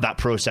actually have that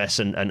process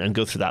and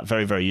go through that,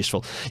 very, very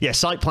useful.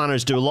 Site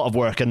planners do a lot of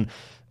work, and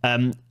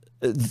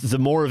the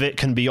more of it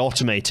can be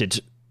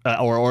automated,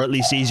 or at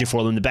least easier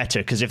for them, the better,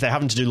 because if they're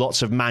having to do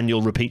lots of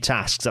manual repeat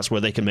tasks, that's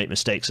where they can make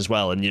mistakes as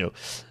well,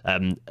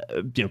 and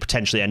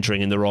potentially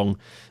entering in the wrong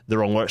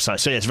work site.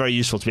 So it's very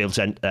useful to be able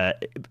to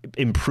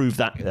improve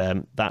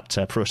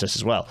that process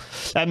as well.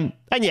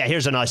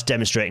 Here's a nice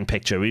demonstrating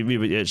picture.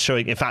 We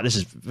showing. In fact, this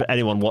is,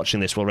 anyone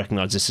watching this will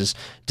recognise this is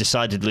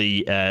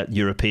decidedly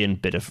European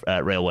bit of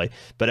railway.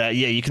 But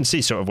you can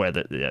see sort of where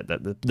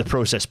the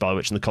process by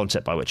which and the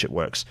concept by which it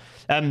works.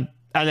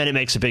 And then it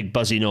makes a big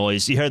buzzy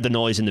noise. You heard the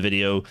noise in the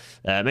video.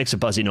 It makes a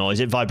buzzy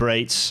noise. It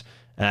vibrates,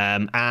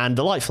 and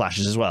the light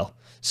flashes as well.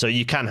 So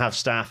you can have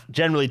staff.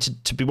 Generally,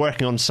 to be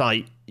working on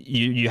site,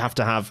 you have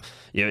to have,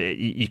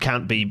 you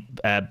can't be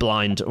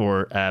blind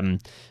or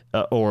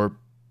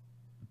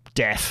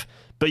deaf,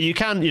 but you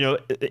can.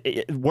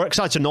 Work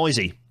sites are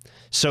noisy.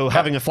 So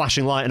having a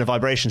flashing light and a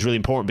vibration is really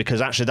important,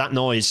 because actually that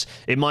noise,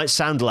 it might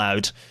sound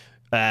loud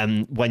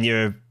when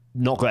you're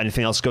not got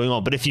anything else going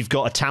on, but if you've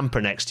got a tamper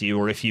next to you,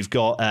 or if you've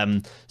got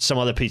some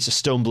other piece of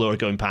stone blower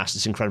going past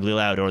that's incredibly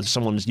loud, or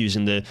someone's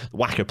using the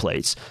whacker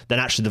plates, then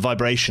actually the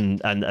vibration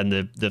and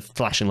the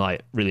flashing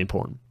light, really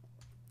important.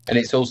 And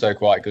it's also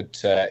quite good,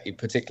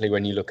 particularly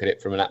when you look at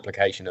it from an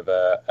application of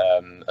a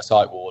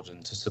site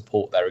warden to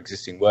support their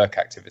existing work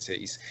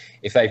activities.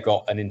 If they've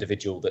got an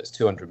individual that's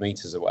 200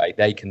 metres away,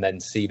 they can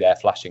then see their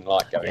flashing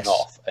light going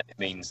off, and it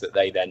means that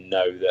they then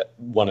know that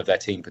one of their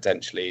team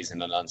potentially is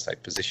in an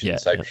unsafe position.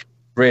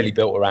 Really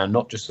built around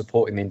not just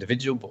supporting the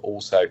individual, but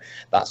also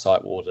that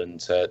site warden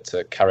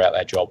to carry out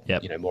their job,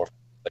 more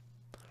effectively.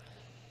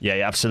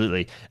 Yeah,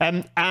 absolutely.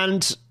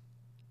 And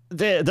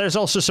there's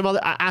also some other,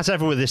 as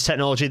ever with this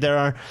technology, there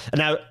are,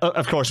 now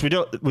of course we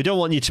don't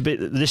want you to be,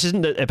 this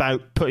isn't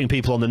about putting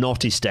people on the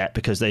naughty step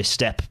because they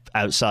step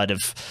outside of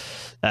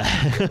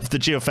the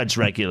geofence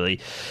regularly,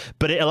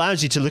 but it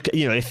allows you to look at,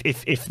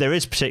 if there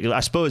is particular, I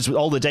suppose with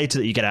all the data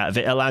that you get out of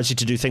it, allows you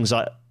to do things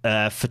like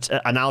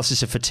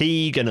analysis of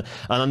fatigue and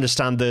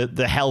understand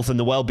the health and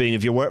the well-being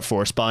of your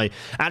workforce by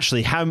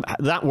actually how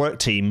that work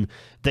team,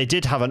 they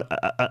did have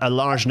a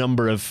large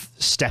number of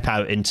step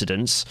out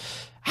incidents.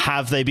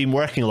 Have they been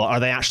working a lot? Are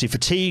they actually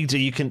fatigued?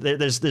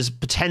 There's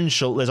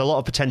potential. There's a lot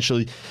of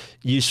potential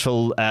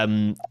useful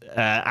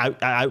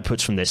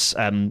outputs from this.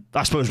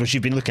 I suppose which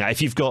you've been looking at. If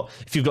you've got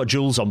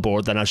dual Jules on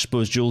board, then I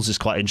suppose Jules is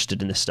quite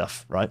interested in this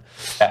stuff, right?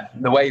 Yeah,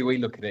 the way we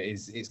look at it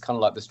is it's kind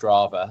of like the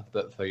Strava,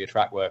 but for your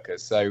track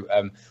workers. So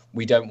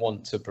we don't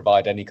want to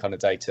provide any kind of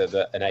data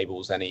that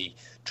enables any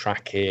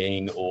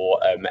tracking or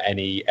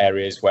any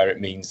areas where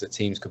it means that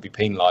teams could be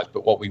penalised.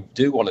 But what we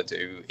do want to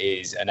do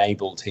is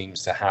enable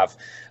teams to have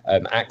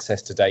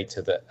access to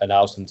data that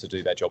allows them to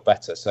do their job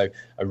better. So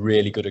a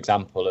really good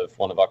example of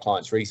one of our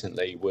clients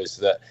recently was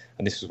that,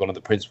 and this was one of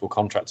the principal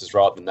contractors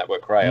rather than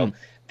Network Rail,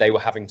 they were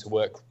having to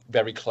work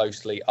very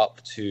closely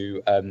up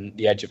to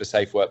the edge of a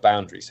safe work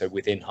boundary, so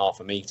within half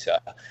a metre,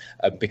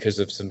 because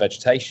of some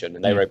vegetation.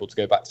 And they were able to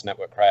go back to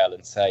Network Rail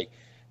and say,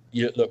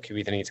 look, you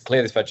either need to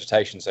clear this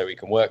vegetation so we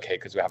can work here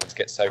because we're having to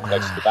get so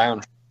close to the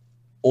boundary,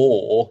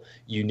 or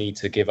you need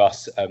to give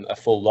us a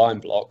full line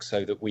block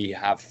so that we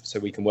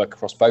can work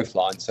across both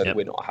lines, so that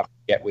we're not having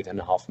to get within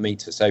a half a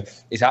metre. So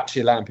it's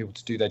actually allowing people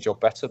to do their job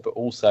better, but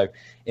also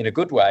in a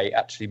good way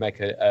actually make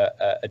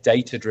a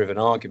data-driven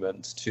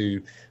argument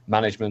to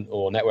management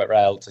or Network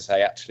Rail to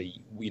say,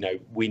 actually,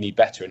 we need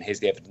better, and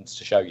here's the evidence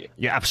to show you.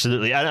 Yeah,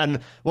 absolutely.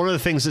 And one of the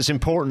things that's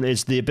important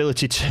is the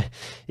ability to,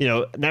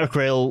 Network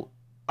Rail,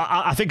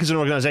 I think as an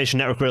organisation,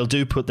 Network Rail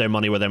do put their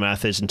money where their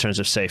mouth is in terms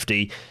of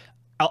safety.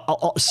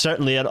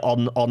 Certainly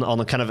on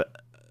a kind of,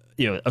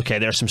 okay,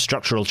 there are some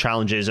structural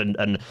challenges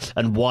and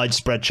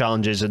widespread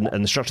challenges, and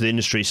the structure of the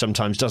industry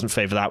sometimes doesn't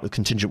favour that with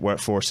contingent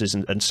workforces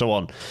and so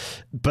on.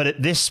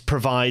 But this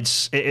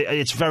provides,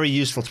 it's very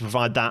useful to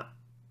provide that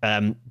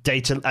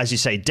data, as you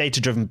say,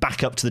 data-driven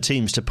backup to the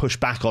teams to push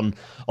back on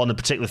a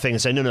particular thing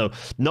and say, no,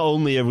 not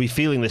only are we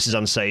feeling this is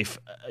unsafe,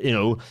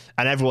 and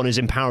everyone is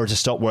empowered to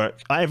stop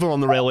work. Everyone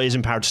on the railway is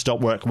empowered to stop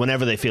work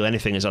whenever they feel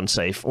anything is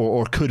unsafe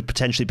or could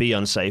potentially be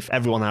unsafe.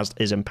 Everyone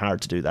is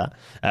empowered to do that.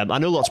 I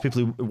know lots of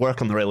people who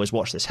work on the railways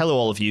watch this. Hello,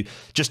 all of you.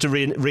 Just to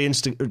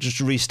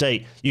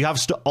restate,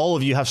 all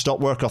of you have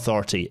stop work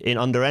authority in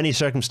under any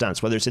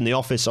circumstance, whether it's in the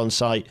office, on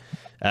site,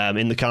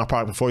 in the car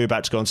park before you're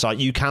about to go on site.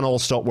 You can all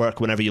stop work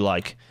whenever you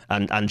like,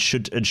 and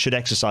should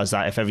exercise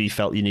that if ever you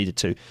felt you needed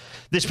to.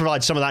 This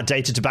provides some of that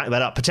data to back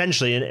that up.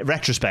 Potentially, in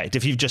retrospect,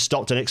 if you've just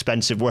stopped an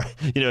expensive work,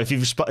 if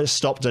you've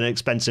stopped an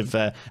expensive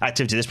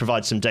activity, this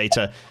provides some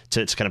data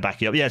to kind of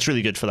back you up. Yeah, it's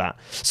really good for that.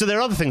 So there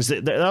are other things,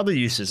 there are other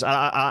uses,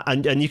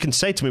 and you can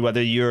say to me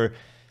whether you're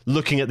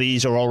looking at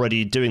these or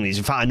already doing these.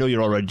 In fact, I know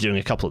you're already doing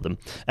a couple of them.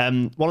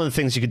 One of the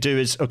things you could do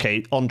is,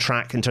 okay, on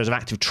track in terms of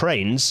active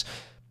trains,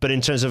 but in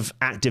terms of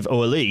active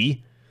OLE,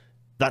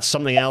 that's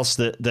something else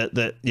that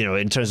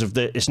in terms of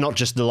it's not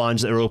just the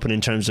lines that are open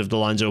in terms of the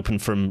lines open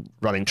from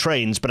running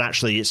trains, but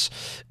actually it's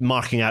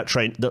marking out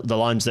the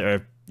lines that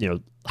are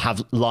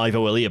have live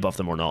OLE above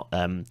them or not.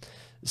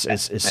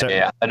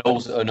 Yeah, and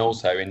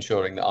also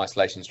ensuring that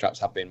isolation straps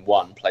have been,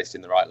 one, placed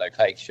in the right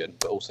location,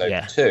 but also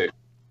two,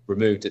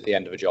 removed at the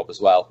end of a job as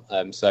well.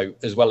 So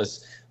as well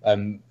as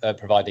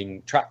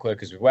providing track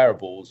workers with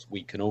wearables,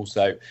 we can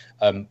also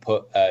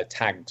put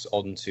tags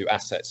onto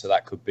assets. So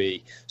that could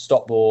be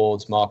stop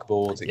boards, marker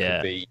boards, it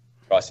could be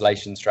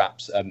isolation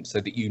straps,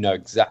 so that you know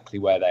exactly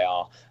where they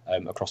are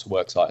across a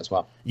work site as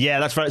well. Yeah,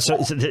 that's right. So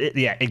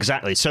yeah,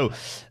 exactly. So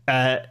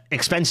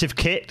expensive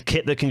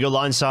kit that can go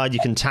line side, you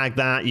can tag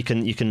that. You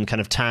can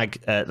kind of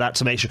tag that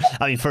to make sure.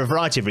 I mean, for a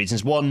variety of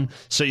reasons. One,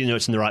 so you know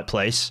it's in the right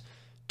place.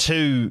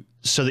 Two,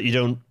 so that you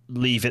don't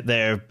leave it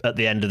there at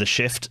the end of the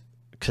shift,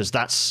 because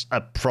that's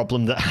a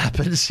problem that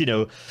happens.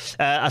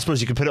 I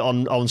suppose you can put it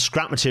on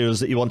scrap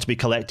materials that you want to be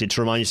collected to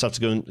remind yourself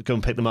to go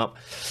and pick them up.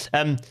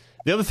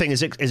 The other thing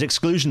is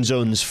exclusion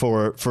zones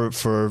for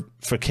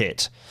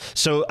kit.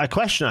 So a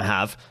question I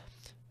have: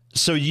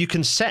 so you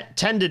can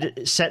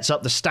Tended sets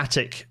up the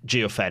static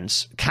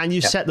geofence. Can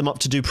you set them up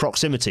to do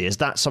proximity? Is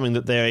that something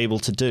that they're able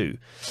to do?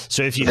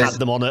 So if you had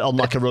them on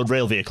like a road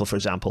rail vehicle, for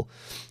example.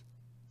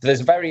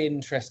 There's a very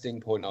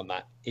interesting point on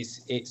that.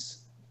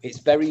 It's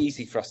very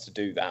easy for us to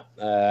do that,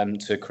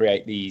 to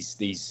create these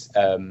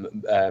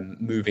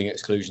moving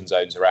exclusion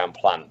zones around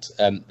plant.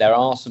 There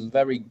are some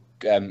very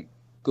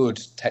good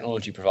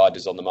technology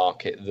providers on the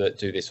market that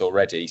do this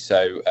already.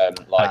 So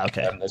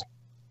there's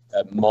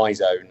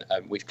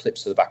MyZone, which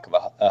clips to the back of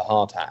a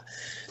hard hat.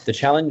 The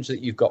challenge that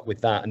you've got with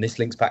that, and this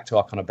links back to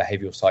our kind of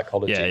behavioural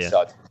psychology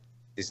side,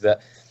 is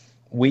that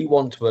we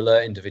want to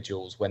alert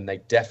individuals when they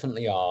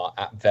definitely are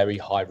at very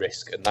high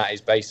risk, and that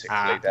is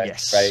basically they're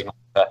spraying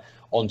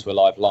onto a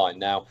live line.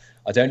 Now,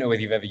 I don't know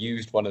whether you've ever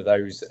used one of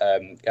those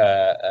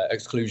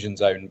exclusion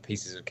zone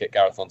pieces of kit,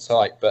 Gareth, on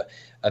site, but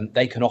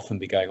they can often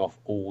be going off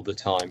all the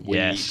time. We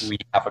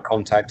have a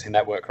contact in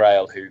Network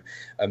Rail who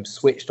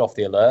switched off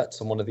the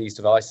alerts on one of these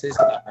devices,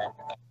 and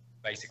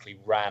basically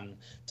ran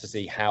to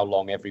see how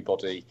long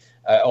everybody,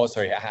 how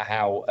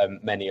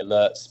many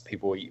alerts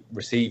people were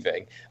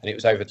receiving, and it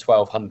was over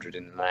 1,200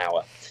 in an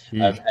hour.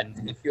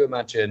 And if you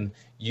imagine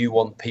you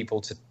want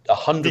people to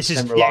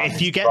 100% rely. If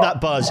you get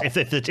that buzz, if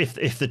the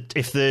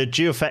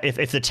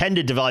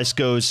tended device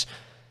goes,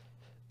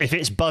 if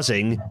it's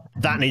buzzing,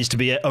 that needs to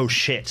be oh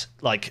shit,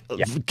 like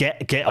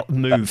get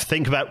move,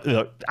 think about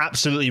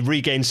absolutely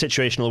regain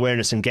situational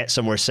awareness and get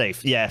somewhere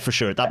safe. Yeah, for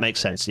sure, that makes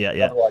sense. Yeah.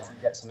 Otherwise,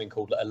 you get something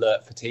called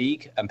alert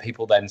fatigue, and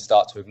people then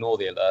start to ignore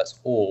the alerts,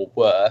 or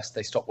worse,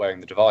 they stop wearing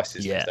the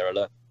devices because they're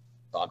alert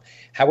all the time.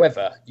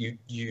 However,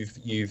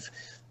 you've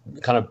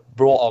kind of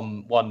brought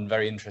on one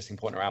very interesting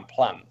point around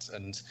plant,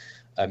 and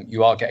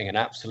you are getting an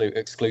absolute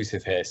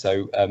exclusive here.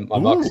 So my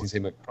marketing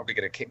team are probably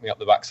going to kick me up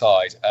the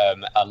backside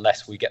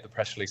unless we get the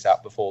press release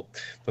out before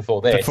this.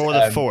 Before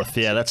the 4th,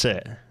 yeah, that's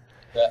it.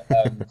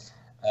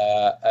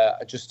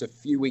 Just a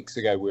few weeks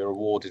ago, we were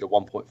awarded a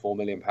 £1.4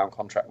 million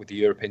contract with the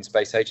European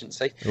Space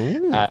Agency.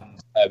 Ooh.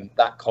 And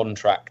that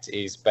contract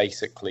is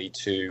basically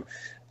to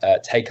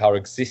take our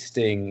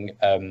existing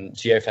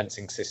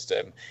geofencing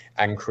system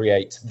and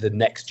create the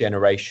next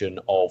generation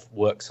of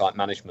worksite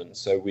management.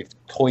 So we've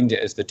coined it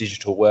as the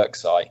digital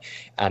worksite,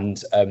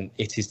 and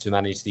it is to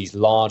manage these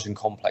large and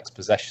complex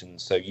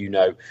possessions. So you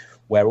know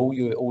where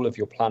all of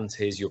your plant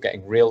is. You're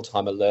getting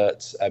real-time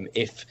alerts.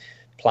 If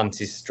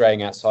plant is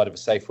straying outside of a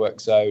safe work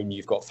zone,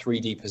 you've got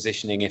 3D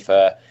positioning if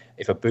a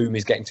boom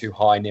is getting too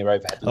high near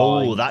overhead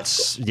lines. Oh,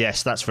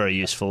 that's very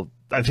useful.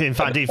 In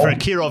fact, for a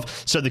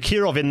Kirov, so the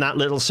Kirov in that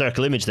little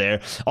circle image there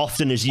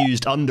often is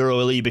used under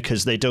OLE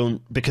because they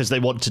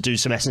want to do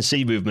some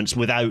S&C movements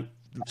without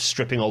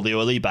stripping all the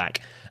OLE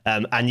back.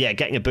 And yeah,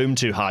 getting a boom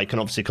too high can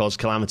obviously cause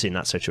calamity in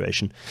that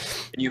situation.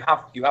 And you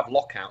have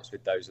lockouts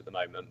with those at the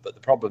moment, but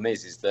the problem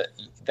is that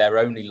they're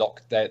only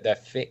locked. They're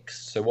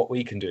fixed. So what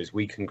we can do is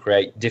we can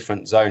create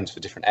different zones for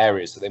different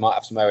areas. So they might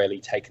have some OLE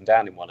taken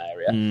down in one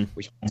area,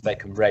 which means they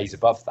can raise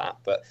above that.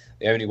 But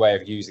the only way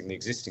of using the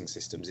existing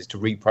systems is to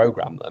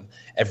reprogram them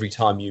every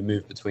time you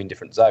move between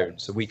different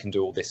zones. So we can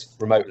do all this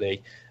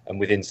remotely and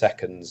within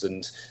seconds.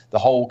 And the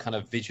whole kind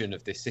of vision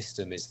of this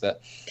system is that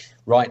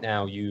right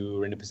now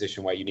you're in a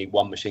position where you need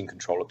one machine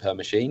controller per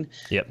machine.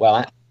 Yep. Well,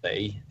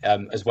 actually,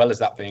 as well as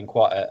that being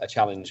quite a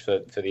challenge for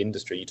the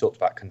industry, you talked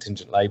about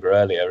contingent labour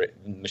earlier.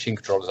 Machine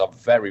controllers are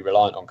very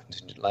reliant on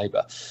contingent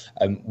labour.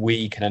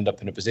 We can end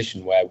up in a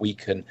position where we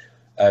can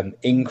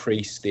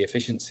increase the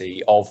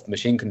efficiency of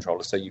machine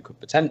controllers. So you could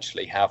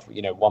potentially have,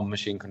 one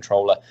machine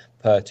controller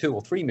per 2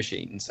 or 3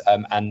 machines,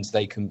 and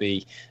they can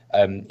be,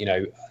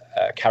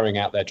 carrying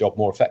out their job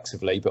more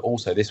effectively. But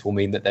also, this will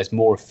mean that there's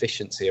more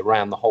efficiency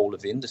around the whole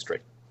of the industry.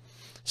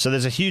 So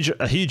there's a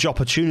huge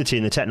opportunity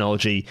in the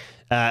technology,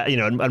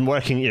 and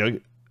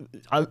working,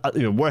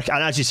 work.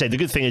 And as you say, the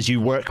good thing is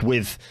you work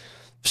with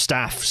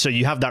staff, so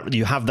you have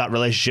that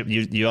relationship.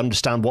 You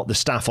understand what the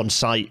staff on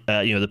site,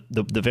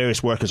 the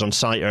various workers on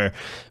site are,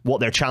 what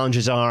their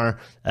challenges are,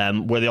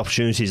 where the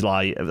opportunities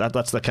lie.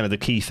 That's the kind of the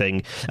key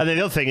thing. And then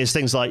the other thing is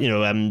things like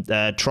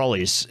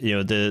trolleys,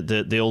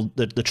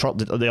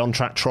 the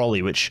on-track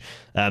trolley, which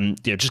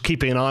just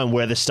keeping an eye on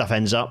where this stuff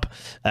ends up,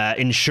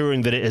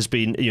 ensuring that it has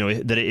been,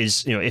 that it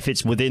is, if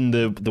it's within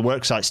the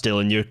work site still,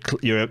 and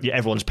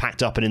everyone's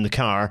packed up and in the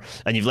car,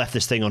 and you've left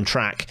this thing on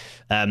track,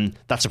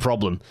 that's a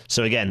problem.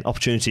 So again,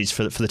 opportunities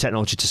for the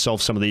technology to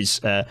solve some of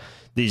these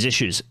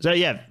issues. So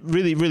yeah,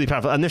 really, really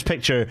powerful. And this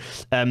picture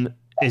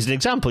is an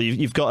example.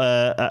 You've got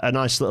a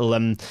nice little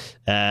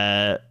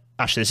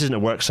actually, this isn't a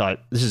work site.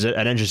 This is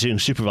an engineering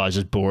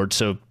supervisor's board.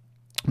 So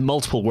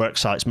multiple work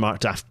sites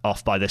marked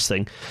off by this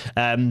thing.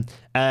 And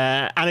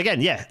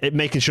again,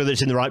 making sure that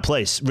it's in the right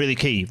place, really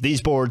key.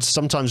 These boards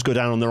sometimes go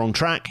down on the wrong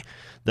track.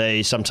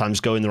 They sometimes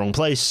go in the wrong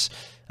place.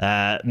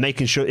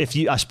 Making sure,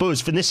 I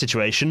suppose for this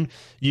situation,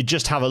 you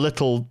just have a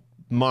little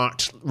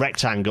marked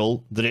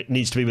rectangle that it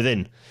needs to be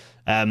within.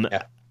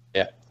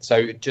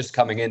 So just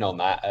coming in on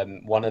that,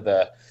 one of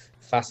the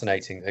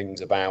fascinating things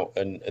about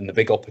and the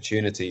big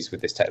opportunities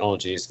with this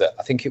technology is that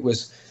I think it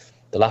was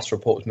the last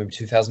report was maybe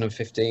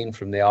 2015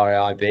 from the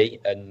RAIB,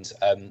 and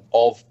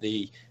of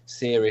the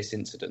serious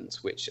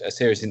incidents, which a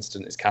serious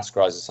incident is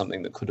categorized as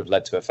something that could have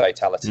led to a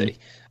fatality,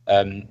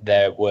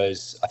 there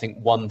was, I think,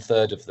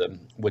 1/3 of them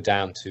were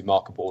down to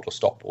marker board or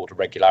stop board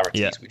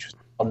irregularities, which was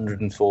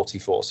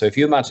 144. So if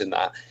you imagine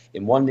that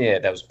in 1 year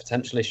there was a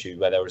potential issue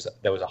where there was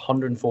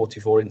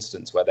 144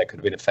 incidents where there could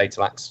have been a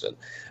fatal accident,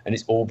 and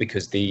it's all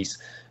because these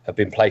have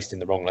been placed in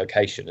the wrong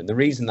location. And the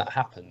reason that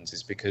happens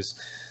is because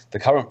the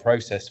current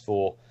process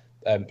for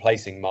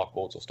placing marker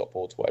boards or stop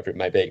boards, whatever it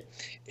may be,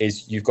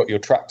 is you've got your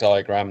track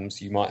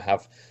diagrams. You might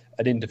have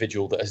an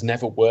individual that has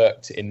never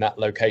worked in that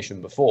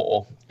location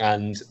before,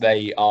 and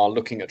they are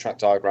looking at track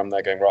diagram.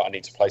 They're going, right, I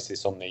need to place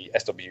this on the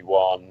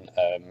SW1,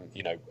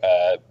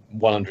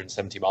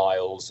 170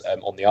 miles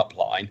on the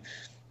upline.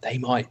 They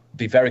might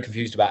be very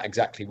confused about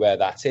exactly where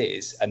that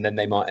is, and then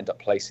they might end up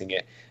placing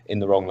it in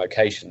the wrong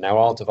location. Now,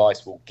 our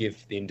device will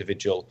give the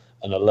individual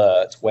an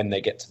alert when they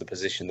get to the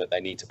position that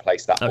they need to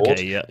place that board.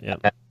 Okay, yeah.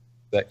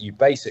 That you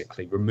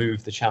basically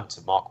remove the chance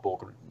of marker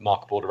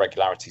board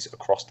irregularities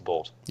across the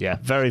board. Yeah,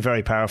 very,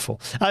 very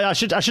powerful. I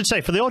should say,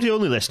 for the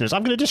audio-only listeners,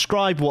 I'm going to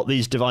describe what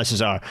these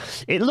devices are.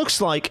 It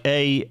looks like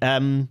a...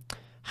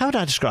 how would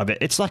I describe it?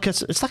 It's like a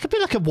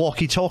bit like a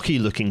walkie-talkie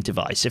looking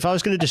device. If I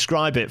was going to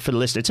describe it for the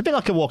listener, it's a bit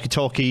like a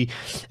walkie-talkie.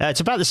 It's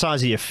about the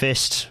size of your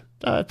fist,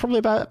 probably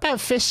about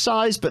fist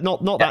size, but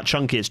not that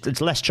chunky.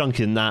 It's less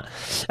chunky than that,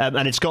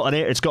 and it's got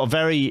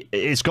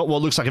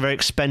what looks like a very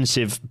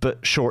expensive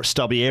but short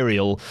stubby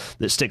aerial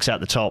that sticks out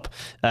the top.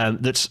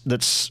 That's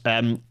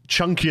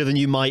chunkier than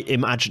you might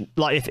imagine.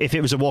 Like if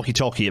it was a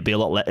walkie-talkie, it'd be a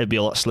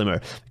lot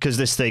slimmer, because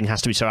this thing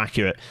has to be so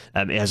accurate.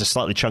 It has a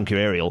slightly chunkier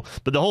aerial,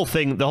 but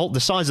the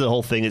size of the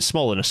whole thing is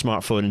smaller than a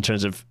smartphone in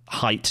terms of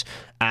height,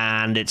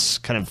 and it's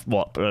kind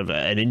of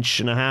an inch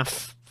and a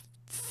half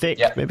thick,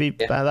 maybe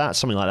about that,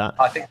 something like that.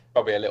 I think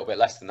probably a little bit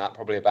less than that,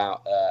 probably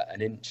about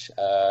an inch.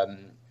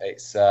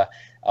 It's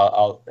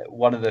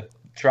one of the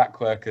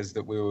track workers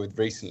that we were with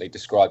recently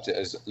described it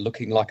as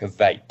looking like a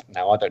vape.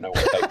 Now, I don't know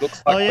what a vape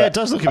looks like. Oh yeah, it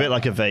does look a bit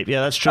like a vape.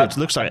 Yeah, that's true. It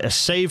looks like a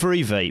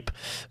savoury vape,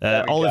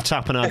 olive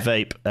tapenade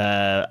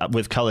vape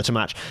with colour to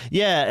match.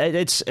 Yeah,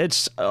 it's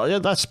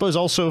I suppose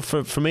also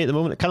for me at the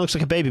moment, it kind of looks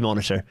like a baby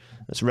monitor.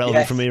 That's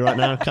relevant for me right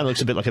now. Kind of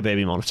looks a bit like a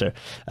baby monitor,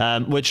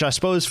 which I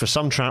suppose for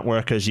some track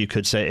workers you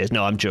could say is.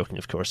 No, I'm joking,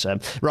 of course.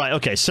 Right,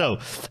 okay, so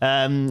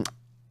so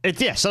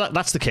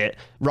that's the kit.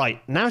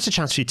 Right, now it's a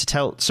chance for you to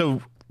tell.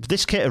 So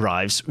this kit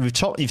arrives. You've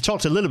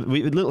talked a little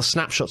bit, little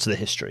snapshots of the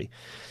history,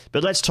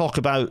 but let's talk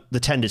about the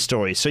Tended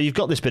story. So you've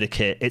got this bit of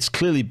kit. It's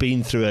clearly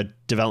been through a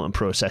development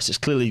process. It's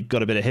clearly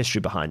got a bit of history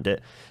behind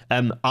it.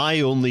 I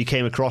only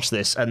came across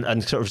this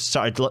and sort of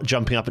started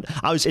jumping up.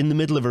 I was in the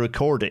middle of a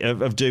recording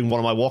of doing one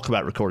of my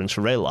walkabout recordings for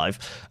Rail Live,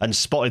 and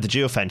spotted the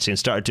geofencing and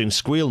started doing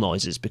squeal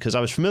noises, because I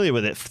was familiar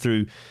with it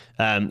through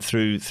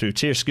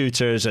tier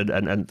scooters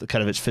and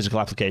kind of its physical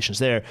applications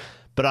there.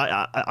 But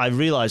I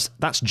realised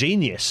that's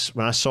genius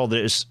when I saw that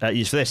it was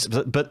used for this.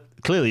 But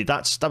clearly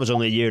that was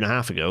only a year and a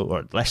half ago,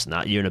 or less than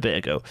that, a year and a bit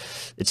ago.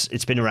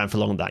 It's been around for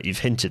longer than that. You've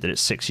hinted that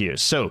it's 6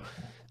 years. So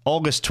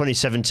August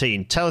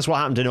 2017. Tell us what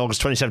happened in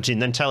August 2017.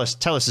 Then tell us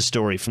the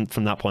story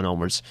from that point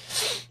onwards.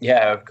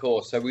 Yeah, of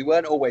course. So we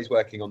weren't always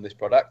working on this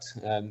product.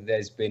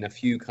 There's been a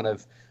few kind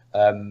of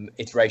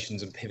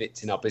iterations and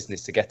pivots in our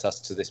business to get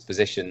us to this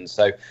position.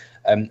 So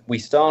we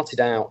started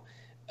out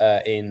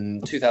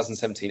in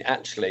 2017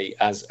 actually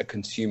as a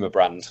consumer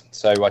brand.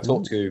 So I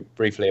talked to you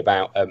briefly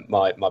about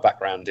my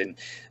background in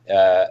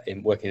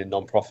working in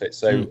non-profit.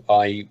 So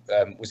I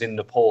was in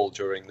Nepal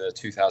during the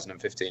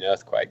 2015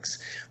 earthquakes,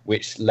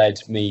 which led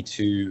me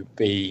to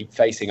be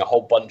facing a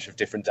whole bunch of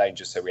different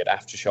dangers. So we had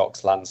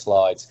aftershocks,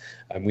 landslides,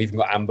 and we even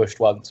got ambushed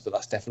once, but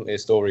that's definitely a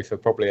story for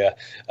probably a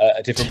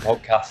different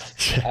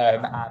podcast.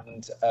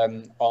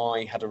 And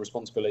I had a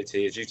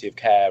responsibility, a duty of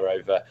care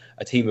over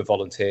a team of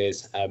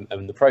volunteers,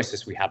 and the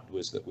process we had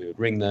was that we would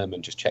ring them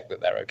and just check that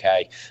they're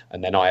okay.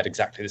 And then I had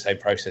exactly the same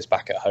process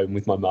back at home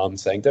with my mum,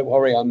 saying, don't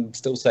worry, I'm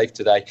still safe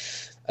today.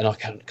 And I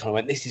kind of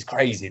went, this is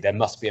crazy. There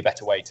must be a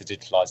better way to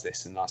digitalize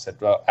this. And I said,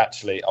 well,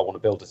 actually, I want to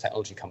build a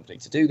technology company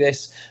to do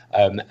this.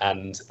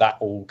 And that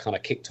all kind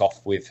of kicked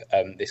off with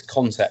this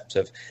concept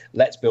of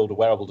let's build a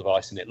wearable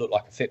device. And it looked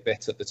like a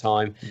Fitbit at the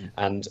time.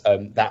 And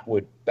that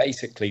would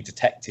basically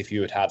detect if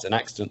you had an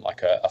accident,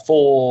 like a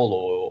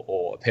fall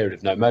or a period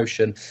of no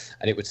motion,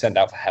 and it would send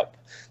out for help.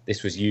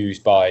 This was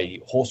used by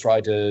horse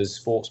riders,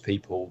 sports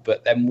people,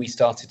 but then we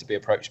started to be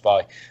approached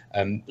by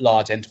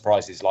large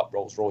enterprises like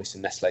Rolls-Royce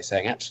and Nestle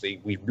saying, actually,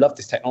 we love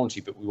this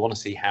technology, but we want to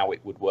see how it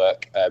would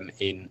work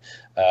in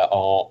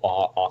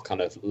our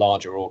kind of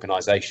larger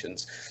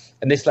organizations.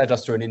 And this led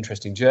us through an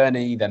interesting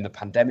journey. Then the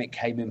pandemic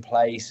came in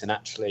place, and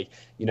actually,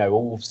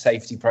 all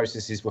safety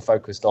processes were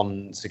focused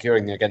on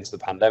securing against the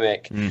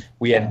pandemic.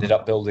 We ended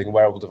up building a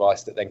wearable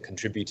device that then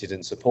contributed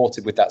and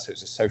supported with that. So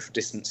it's a social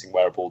distancing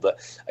wearable that,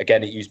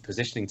 again, it used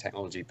positioning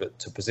technology, but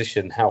to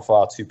position how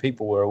far two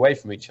people were away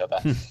from each other,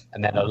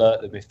 and then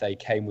alert them if they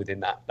came within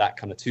that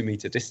kind of 2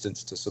 meter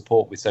distance to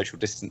support with social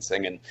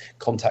distancing and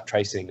contact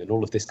tracing and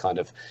all of this kind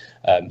of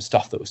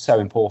stuff that was so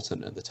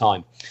important at the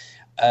time.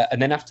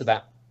 And then after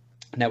that,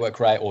 Network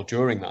Rail, or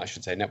during that, I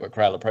should say, Network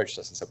Rail approached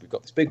us and said, we've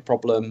got this big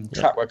problem,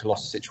 track worker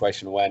loss of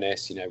situational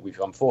awareness.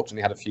 We've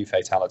unfortunately had a few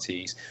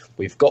fatalities.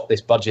 We've got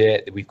this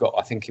budget. We've got,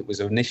 I think it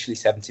was initially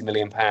 £70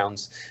 million,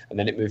 and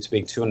then it moved to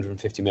being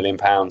 £250 million.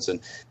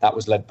 And that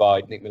was led by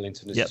Nick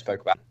Millington, as you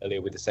spoke about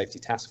earlier, with the Safety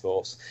Task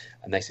Force.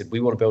 And they said, we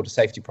want to build a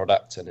safety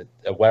product and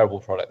a wearable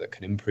product that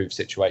can improve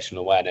situational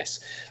awareness.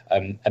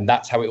 And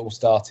that's how it all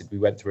started. We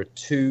went through a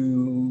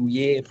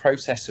 2-year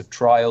process of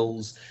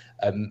trials,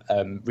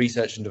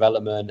 research and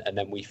development, and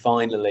then we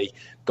finally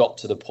got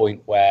to the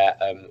point where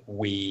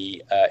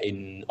we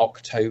in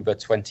October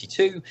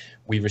 22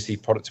 we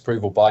received product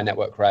approval by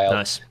Network Rail.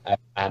 Nice.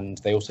 And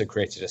they also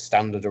created a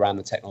standard around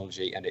the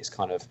technology, and it's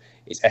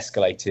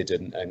escalated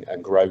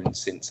and grown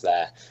since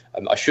there.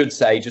 I should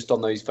say, just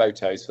on those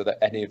photos, for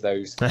any of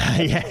those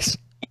yes,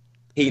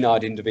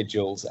 keen-eyed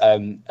individuals,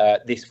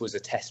 this was a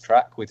test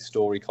track with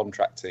Story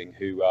Contracting,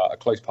 who are a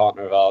close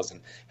partner of ours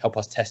and help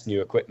us test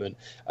new equipment.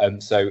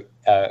 So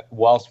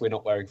whilst we're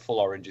not wearing full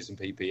oranges and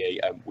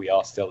PPE, we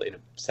are still in a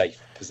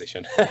safe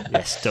position.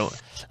 Yes,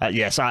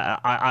 yes.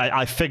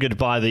 I figured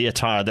by the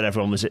attire that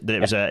everyone was that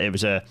it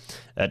was a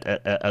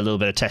little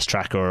bit of test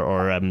track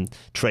or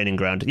training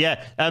ground.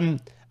 Yeah.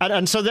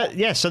 And so that,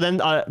 yeah, so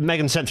then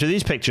Megan sent through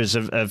these pictures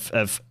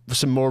of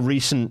some more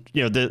recent,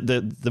 you know,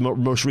 the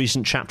most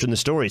recent chapter in the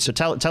story. So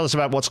tell us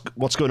about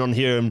what's going on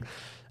here.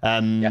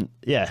 And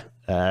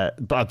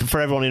but for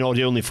everyone in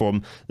audio only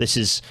form, this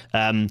is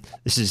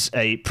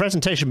a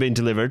presentation being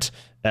delivered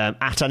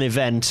at an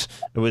event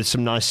with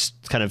some nice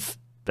kind of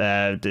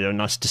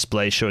nice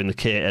display showing the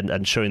kit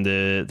and showing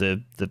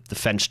the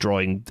fence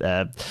drawing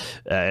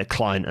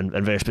client and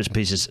various bits and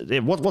pieces.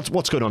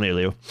 What's going on here,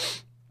 Leo?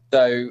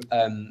 So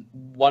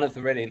one of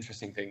the really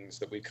interesting things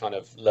that we've kind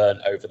of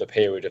learned over the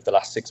period of the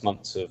last 6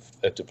 months of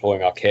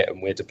deploying our kit, and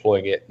we're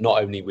deploying it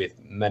not only with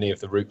many of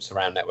the routes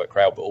around Network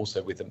Rail, but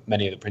also with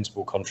many of the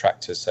principal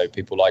contractors, so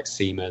people like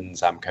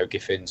Siemens, Amco,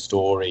 Giffen,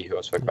 Story, who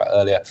I spoke about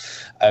earlier,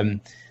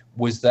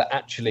 was that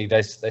actually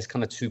there's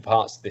kind of two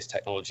parts to this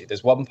technology.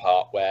 There's one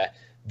part where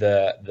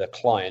the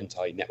client,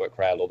 i.e. Network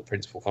Rail, or the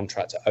principal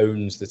contractor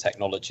owns the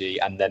technology,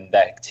 and then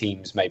their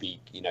teams maybe,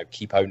 you know,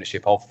 keep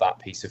ownership of that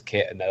piece of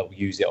kit and they'll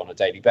use it on a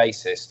daily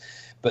basis.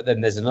 But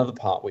then there's another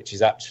part, which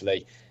is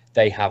actually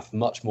they have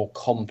much more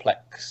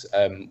complex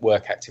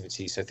work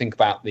activities. So think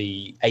about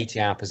the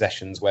 80-hour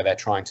possessions where they're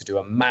trying to do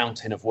a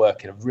mountain of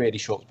work in a really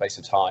short space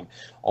of time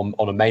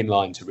on a main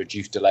line to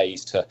reduce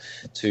delays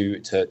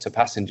to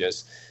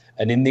passengers.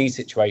 And in these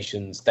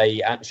situations,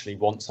 they actually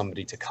want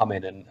somebody to come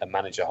in and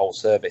manage a whole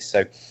service.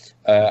 So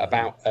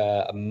about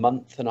a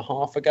month and a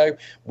half ago,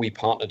 we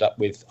partnered up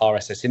with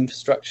RSS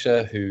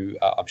Infrastructure, who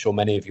I'm sure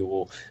many of you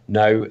will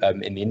know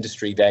in the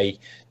industry. They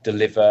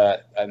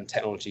deliver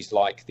technologies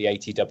like the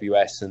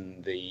ATWS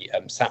and the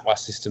SATWAS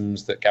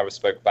systems that Gareth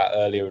spoke about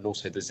earlier, and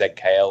also the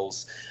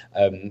ZKLs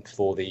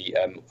for the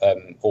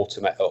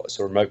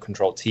remote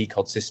control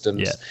TCOD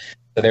systems. Yeah.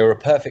 So they were a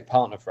perfect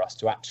partner for us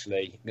to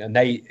actually, and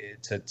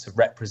to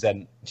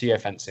represent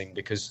geofencing,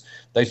 because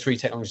those three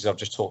technologies I've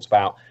just talked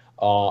about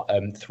are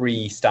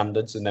three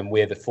standards, and then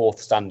we're the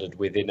fourth standard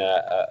within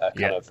a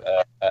kind of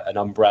an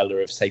umbrella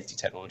of safety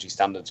technology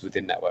standards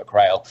within Network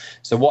Rail.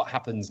 So what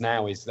happens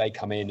now is they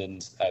come in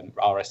and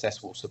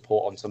RSS will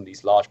support on some of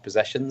these large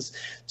possessions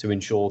to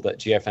ensure that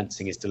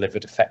geofencing is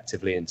delivered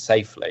effectively and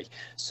safely,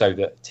 so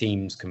that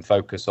teams can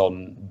focus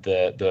on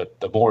the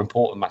more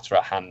important matter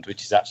at hand,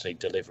 which is actually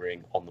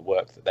delivering on the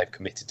work that they've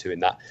committed to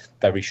in that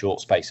very short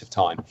space of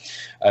time.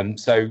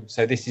 So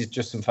this is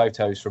just some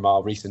photos from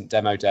our recent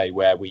demo day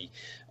where we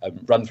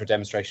run for a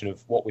demonstration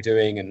of what we're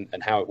doing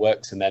and how it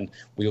works, and then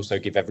we also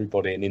give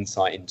everybody an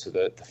insight into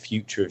the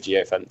future of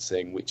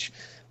geofencing, which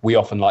we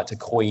often like to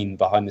coin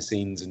behind the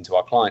scenes into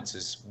our clients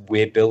as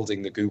we're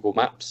building the Google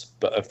Maps,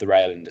 but of the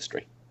rail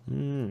industry.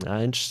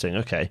 Interesting.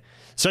 Okay.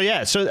 So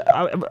yeah. So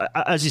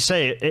as you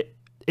say,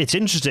 it's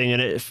interesting,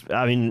 and it's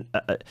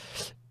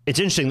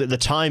interesting that the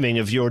timing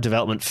of your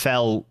development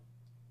fell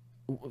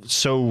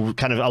so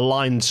kind of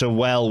aligned so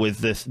well with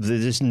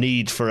this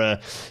need for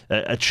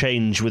a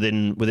change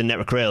within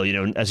Network Rail. You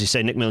know, as you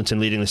say, Nick Millington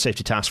leading the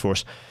safety task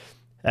force,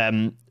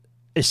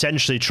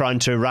 essentially trying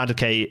to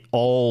eradicate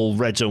all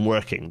red zone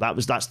working. That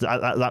was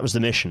the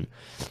mission,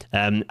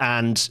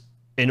 and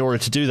in order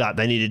to do that,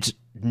 they needed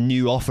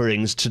new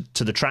offerings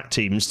to the track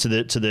teams, to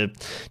the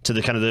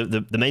kind of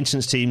the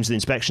maintenance teams, the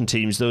inspection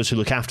teams, those who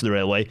look after the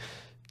railway,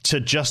 to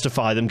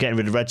justify them getting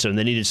rid of red zone.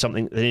 They needed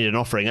something. They needed an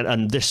offering,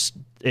 and this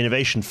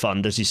innovation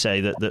fund, as you say,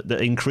 that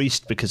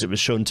increased because it was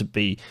shown to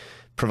be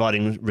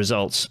providing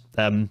results.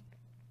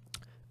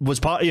 Was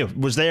part,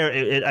 was there,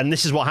 and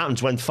this is what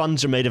happens when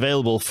funds are made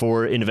available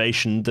for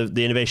innovation.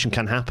 The innovation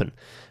can happen.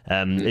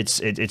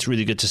 It's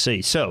really good to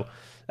see. So,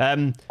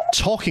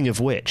 talking of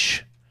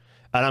which,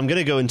 and I'm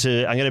going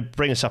to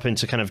bring us up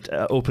into kind of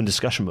open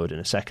discussion mode in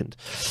a second,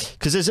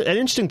 because there's an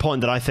interesting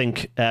point that I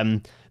think.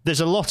 There's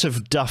a lot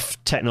of duff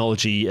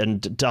technology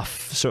and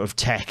duff sort of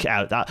tech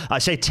out. I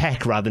say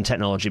tech rather than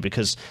technology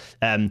because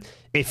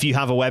if you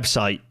have a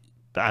website,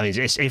 I mean,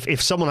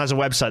 if someone has a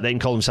website, they can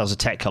call themselves a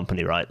tech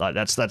company, right? Like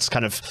that's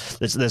kind of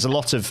there's a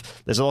lot of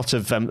that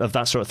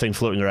sort of thing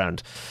floating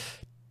around.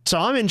 So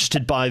I'm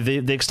interested by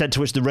the extent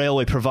to which the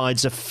railway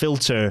provides a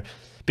filter,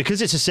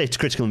 because it's a safety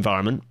critical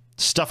environment.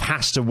 Stuff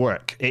has to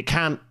work.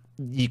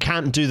 You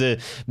can't do the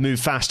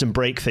move fast and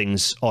break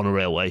things on a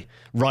railway,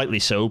 rightly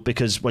so,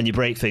 because when you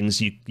break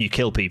things, you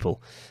kill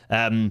people.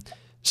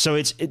 So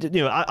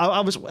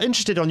I was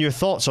interested on your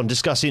thoughts on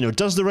discussing,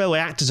 does the railway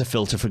act as a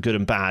filter for good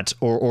and bad,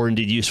 or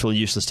indeed useful and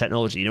useless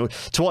technology?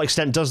 To what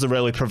extent does the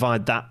railway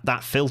provide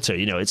that filter?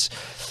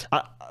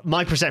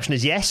 My perception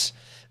is yes.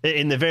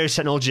 In the various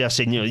technology I've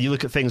seen, you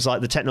look at things like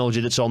the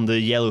technology that's on the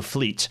Yellow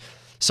Fleet.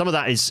 Some of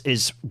that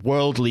is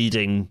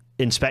world-leading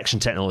inspection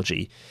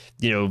technology.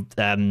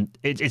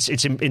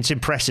 It's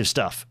impressive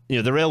stuff.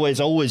 The railway's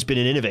always been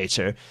an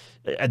innovator.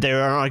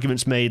 There are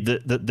arguments made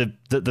that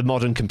the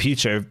modern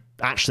computer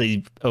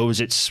actually owes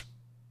its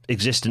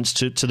existence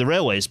to the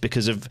railways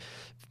because of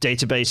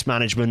database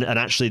management and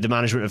actually the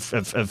management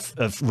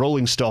of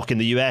rolling stock in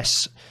the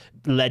US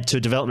led to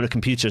development of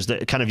computers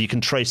that kind of you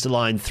can trace the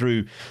line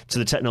through to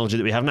the technology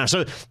that we have now.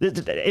 So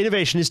the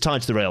innovation is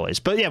tied to the railways.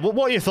 But yeah, what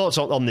are your thoughts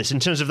on this in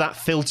terms of that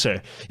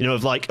filter,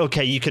 of like,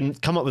 okay, you can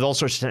come up with all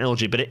sorts of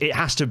technology, but it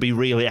has to be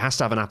real, it has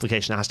to have an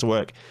application, it has to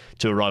work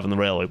to arrive on the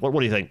railway. What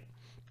do you think?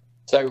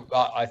 So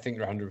I think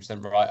you're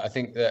 100% right. I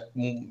think that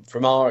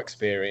from our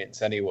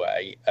experience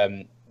anyway,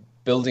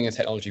 building a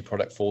technology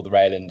product for the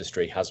rail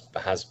industry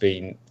has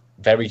been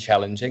very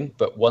challenging,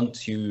 but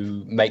once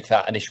you make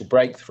that initial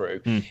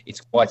breakthrough,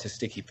 it's quite a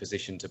sticky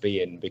position to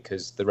be in,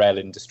 because the rail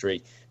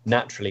industry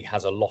naturally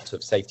has a lot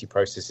of safety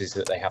processes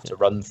that they have to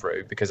run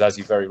through, because as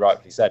you very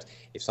rightly said,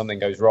 if something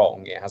goes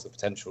wrong, it has the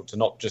potential to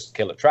not just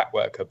kill a track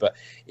worker, but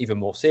even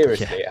more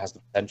seriously, it has the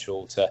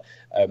potential to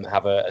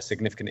have a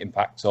significant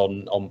impact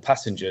on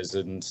passengers.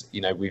 And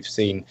we've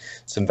seen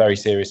some very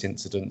serious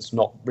incidents,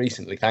 not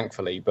recently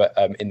thankfully, but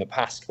in the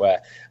past,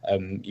 where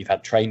you've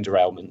had train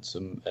derailments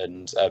and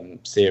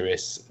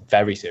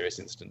very serious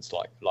incidents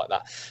like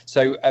that.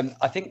 So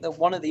I think that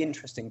one of the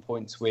interesting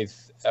points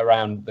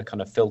around the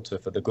kind of filter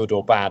for the good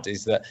or bad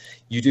is that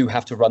you do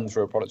have to run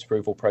through a product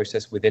approval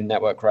process within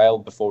Network Rail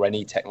before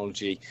any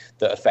technology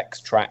that affects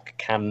track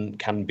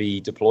can be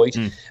deployed,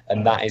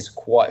 and that is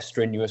quite a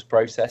strenuous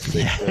process.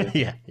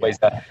 Always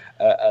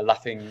a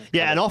laughing.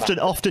 Yeah, and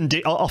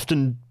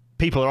often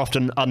people are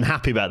often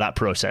unhappy about that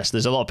process.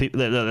 There's a lot of people.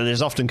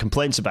 There's often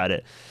complaints about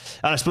it,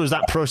 and I suppose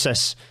that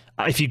process,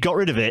 if you got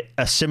rid of it,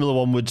 a similar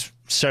one would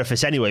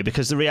surface anyway,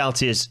 because the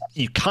reality is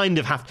you kind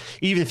of have,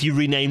 even if you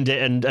renamed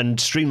it and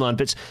streamlined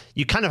bits,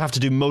 you kind of have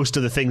to do most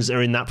of the things that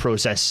are in that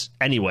process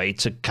anyway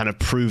to kind of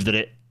prove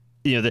that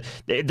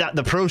that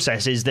the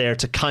process is there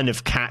to kind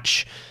of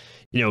catch,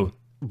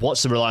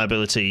 what's the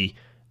reliability,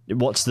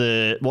 what's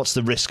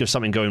the risk of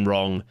something going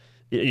wrong,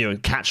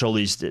 catch all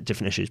these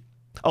different issues.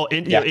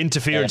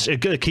 Interference. A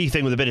key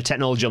thing with a bit of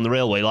technology on the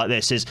railway like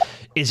this is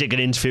it going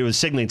to interfere with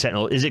signalling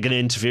technology? Is it going to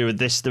interfere with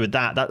this, with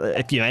that?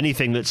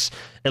 Anything that's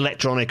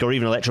electronic or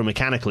even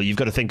electromechanical, you've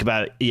got to think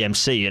about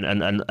EMC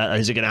and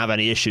is it going to have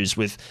any issues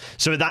with?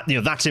 So that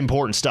that's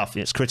important stuff.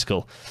 It's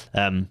critical.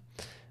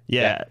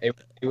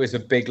 It was a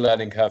big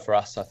learning curve for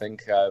us, I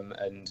think.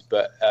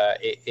 But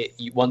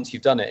once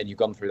you've done it and you've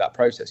gone through that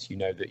process, you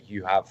know that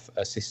you have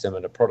a system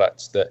and a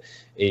product that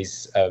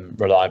is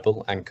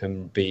reliable and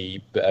can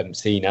be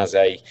seen as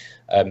a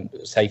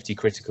safety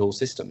critical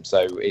system.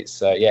 So it's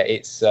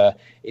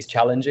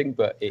challenging,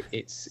 but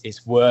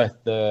it's worth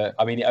the.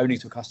 I mean, it only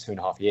took us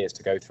 2.5 years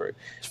to go through.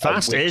 It's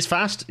fast. It is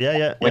fast.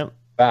 Yeah.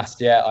 Fast.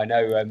 Yeah, I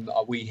know.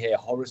 We hear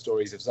horror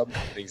stories of some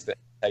companies that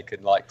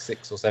taken like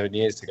 6 or 7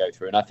 years to go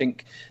through, and I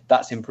think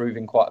that's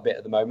improving quite a bit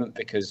at the moment,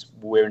 because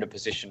we're in a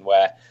position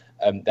where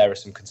there are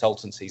some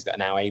consultancies that are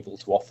now able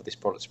to offer this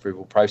product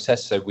approval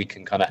process, so we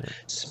can kind of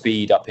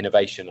speed up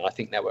innovation. And I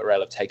think Network Rail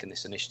have taken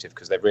this initiative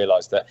because they've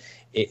realised that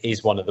it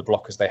is one of the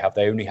blockers they have.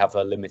 They only have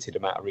a limited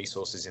amount of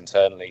resources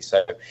internally,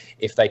 so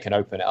if they can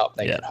open it up,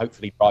 they can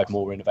hopefully drive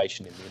more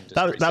innovation in the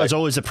industry. That was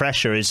always the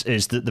pressure. Is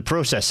that the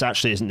process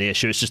actually isn't the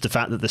issue? It's just the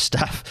fact that the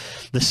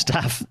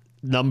staff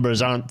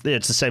numbers aren't.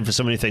 It's the same for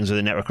so many things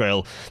within Network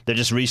Rail. Their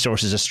just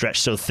resources are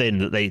stretched so thin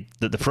that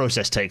the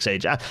process takes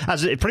age.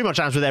 As it pretty much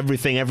as with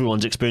everything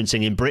everyone's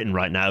experiencing in Britain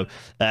right now,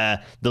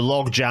 the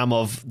log jam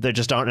of there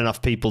just aren't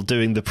enough people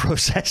doing the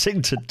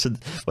processing to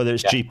whether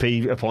it's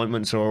GP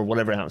appointments or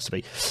whatever it happens to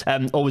be.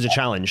 Always a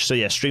challenge. So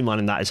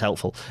streamlining that is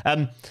helpful.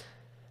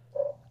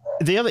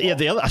 The other,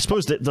 I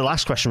suppose the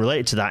last question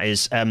related to that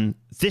is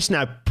this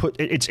now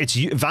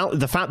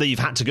the fact that you've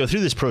had to go through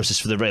this process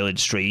for the rail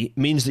industry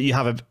means that you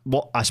have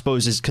what I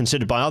suppose is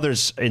considered by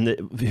others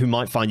who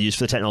might find use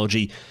for the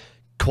technology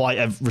quite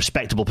a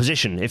respectable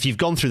position. If you've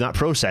gone through that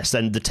process,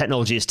 then the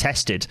technology is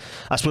tested.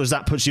 I suppose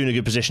that puts you in a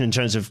good position in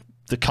terms of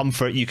the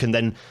comfort you can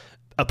then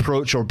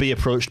approach or be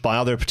approached by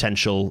other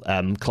potential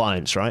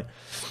clients, right?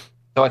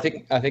 So I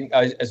think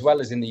as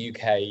well as in the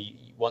UK,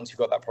 once you've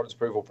got that product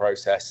approval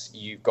process,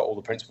 you've got all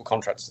the principal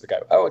contractors to go,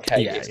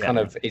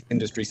 it's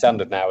industry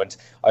standard now. And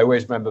I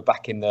always remember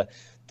back in the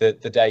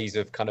days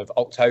of kind of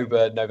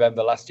October,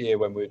 November last year,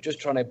 when we were just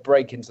trying to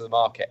break into the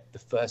market, the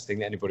first thing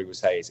that anybody would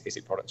say is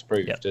it product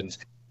approved? Yep. And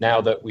now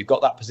that we've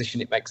got that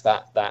position, it makes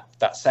that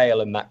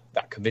sale and that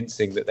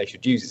convincing that they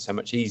should use it so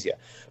much easier.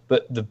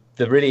 But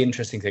the really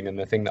interesting thing, and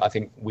the thing that I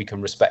think we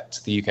can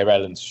respect the UK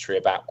rail industry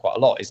about quite a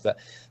lot, is that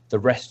the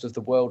rest of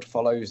the world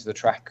follows the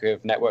track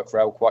of Network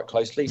Rail quite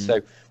closely.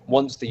 So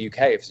once the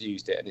UK has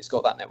used it and it's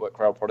got that Network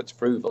Rail product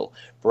approval,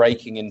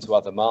 breaking into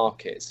other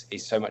markets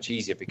is so much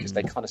easier because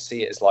they kind of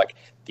see it as like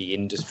the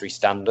industry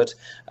standard.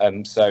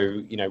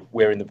 So,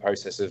 we're in the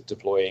process of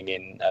deploying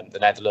in the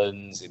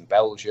Netherlands, in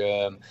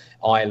Belgium,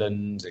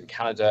 Ireland, and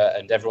Canada,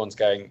 and everyone's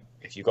going,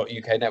 if you've got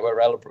UK Network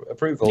Rail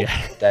approval,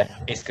 then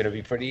it's going to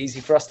be pretty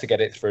easy for us to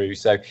get it through.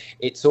 So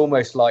it's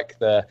almost like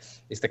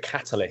it's the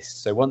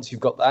catalyst. So once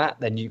you've got that,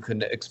 then you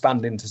can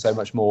expand into so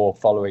much more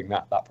following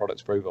that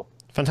product approval.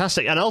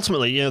 Fantastic. And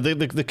ultimately,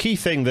 the key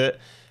thing that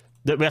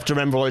that we have to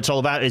remember what it's all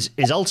about is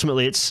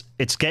ultimately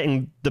it's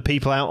getting the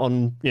people out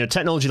on, you know,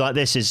 technology like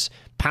this is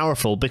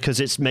powerful because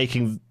it's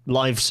making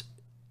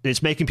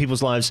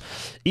people's lives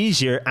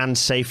easier and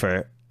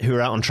safer who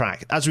are out on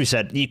track. As we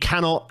said, you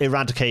cannot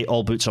eradicate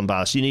all boots on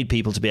ballast. You need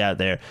people to be out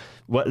there.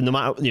 No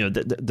matter, you know,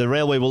 the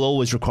railway will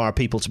always require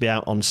people to be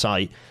out on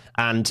site,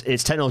 and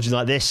it's technology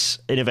like this,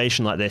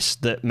 innovation like this,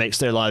 that makes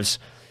their lives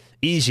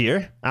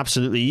easier,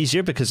 absolutely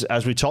easier, because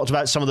as we talked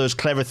about, some of those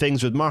clever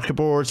things with market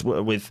boards,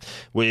 with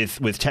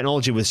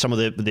technology, with some of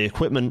the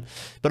equipment,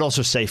 but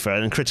also safer.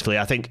 And critically,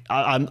 I think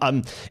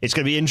it's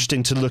going to be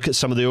interesting to look at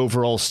some of the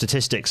overall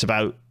statistics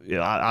about, you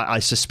know, I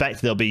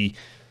suspect there'll be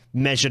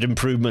measured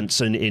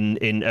improvements in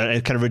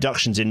kind of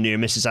reductions in near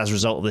misses as a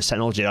result of this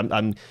technology.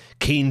 I'm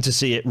keen to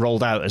see it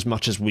rolled out as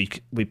much as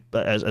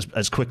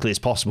as quickly as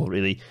possible,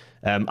 really.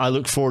 I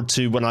look forward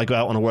to when I go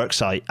out on a work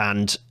site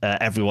and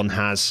everyone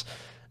has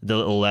the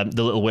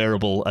little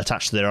wearable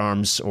attached to their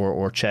arms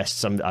or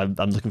chests. I'm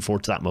looking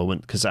forward to that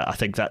moment, because I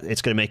think that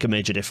it's going to make a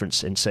major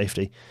difference in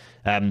safety.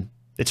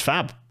 It's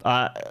fab.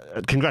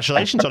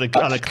 Congratulations on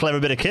a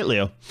clever bit of kit,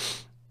 Leo.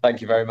 Thank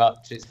you very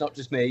much. It's not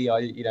just me.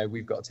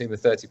 We've got a team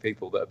of 30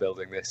 people that are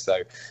building this.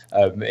 So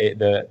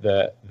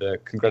the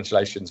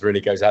congratulations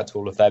really goes out to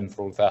all of them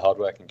for all of their hard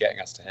work in getting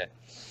us to here.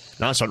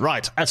 Nice one.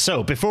 Right.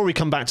 So before we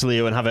come back to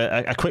Leo and have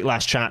a quick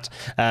last chat,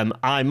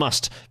 I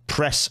must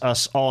press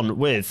us on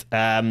with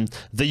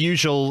the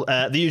usual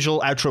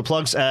outro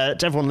plugs. To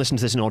everyone listening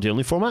to this in audio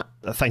only format,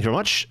 thank you very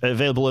much.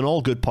 Available on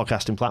all good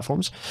podcasting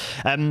platforms.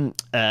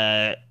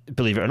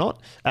 Believe it or not.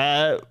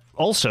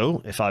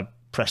 Also, if I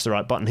press the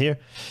right button here,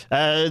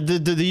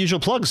 the usual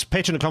plugs: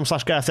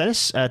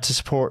 patreon.com/GarethDennis to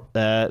support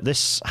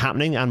this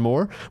happening and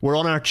more. We're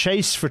on our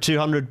chase for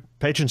 200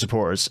 Patreon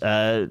supporters.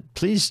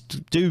 Please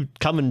do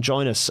come and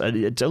join us.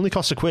 It only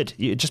costs £1.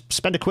 You just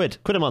spend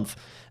 £1 a month,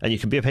 and you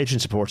can be a Patreon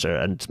supporter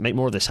and make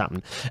more of this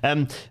happen.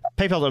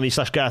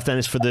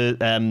 PayPal.me/GarethDennis for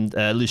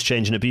the loose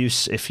change and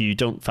abuse if you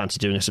don't fancy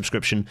doing a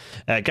subscription.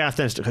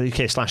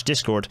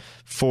 GarethDennis.co.uk/Discord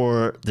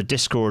for the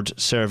Discord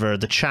server,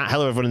 the chat.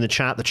 Hello everyone in the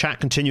chat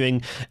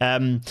continuing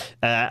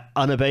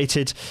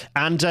unabated.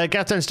 And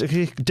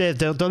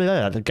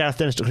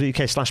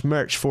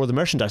GarethDennis.co.uk/merch for the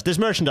merchandise. There's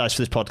merchandise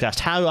for this podcast.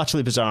 How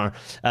utterly bizarre.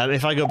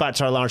 If I go back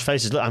to our large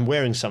faces, look, I'm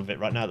wearing some of it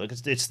right now. Look,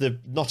 it's the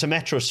Not a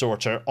Metro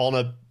sorter on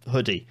a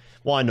hoodie.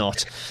 Why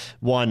not?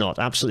 Why not?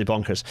 Absolutely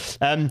bonkers.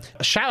 A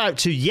shout out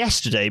to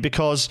yesterday,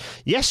 because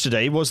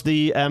yesterday was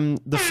the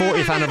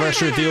 40th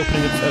anniversary of the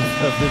opening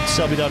of the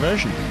Selby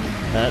diversion.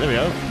 There we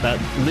go.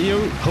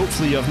 Leo,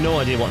 hopefully you have no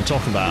idea what I'm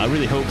talking about. I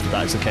really hope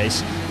that is the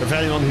case. But for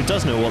anyone who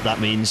does know what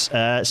that means,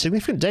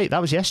 significant date.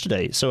 That was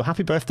yesterday. So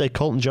happy birthday,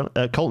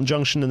 Colton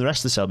Junction and the rest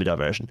of the Selby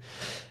diversion.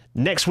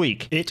 Next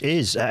week, it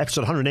is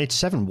episode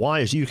 187.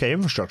 Why is UK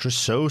infrastructure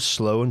so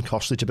slow and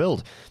costly to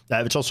build?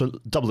 It's also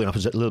doubling up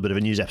as a little bit of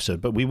a news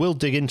episode, but we will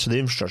dig into the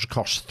infrastructure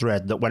costs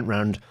thread that went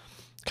round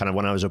kind of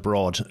when I was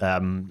abroad,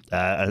 and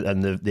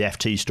the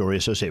FT story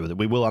associated with it.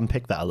 We will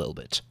unpick that a little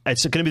bit.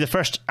 It's going to be the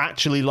first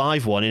actually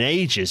live one in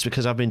ages,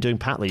 because I've been doing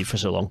pat leave for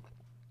so long.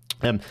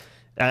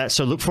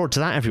 So look forward to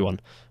that, everyone.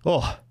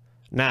 Oh,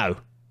 now,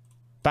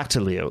 back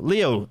to Leo.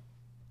 Leo,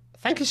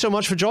 thank you so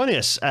much for joining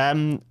us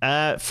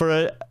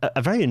for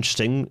a very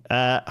interesting,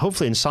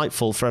 hopefully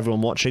insightful for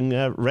everyone watching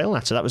Rail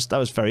Natter. That was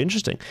very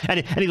interesting.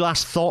 Any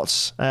last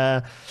thoughts?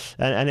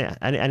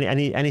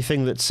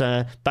 Anything that's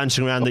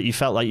bouncing around that you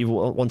felt like you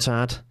want to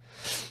add?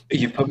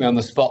 You've put me on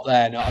the spot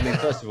there. No, I mean,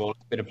 first of all,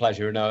 it's been a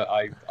pleasure, and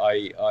I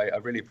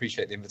really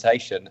appreciate the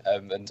invitation.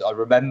 And I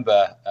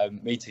remember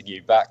meeting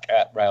you back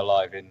at Rail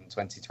Live in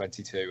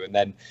 2022, and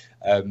then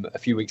a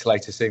few weeks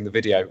later seeing the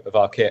video of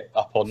our kit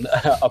up on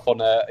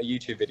a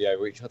YouTube video,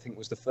 which I think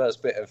was the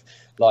first bit of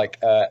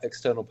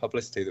external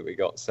publicity that we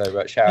got.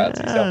 So shout out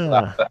to yourself for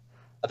that. But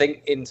I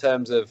think in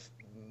terms of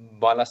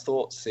my last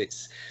thoughts,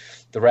 it's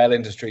the rail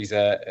industry is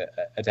a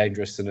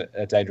dangerous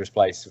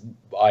place.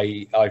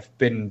 I've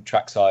been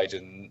trackside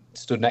and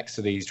stood next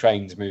to these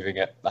trains moving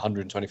at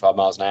 125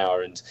 miles an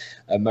hour, and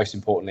most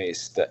importantly,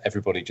 it's that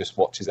everybody just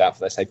watches out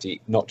for their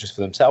safety, not just for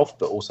themselves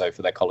but also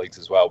for their colleagues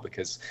as well,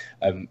 because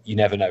you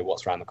never know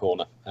what's around the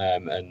corner,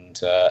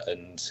 and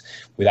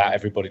without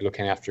everybody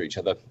looking after each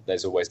other,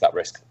 there's always that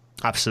risk.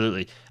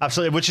 Absolutely,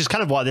 which is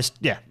kind of why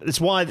it's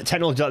why the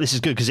technology like this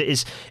is good, because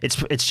it's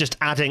just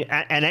adding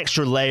an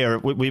extra layer.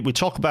 We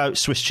talk about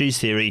Swiss cheese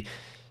theory.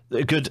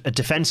 A good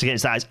defense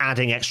against that is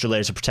adding extra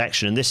layers of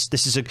protection, and this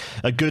is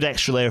a good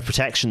extra layer of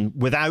protection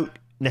without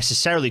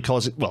necessarily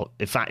causing, well,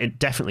 in fact,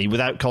 definitely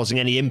without causing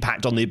any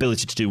impact on the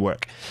ability to do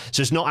work.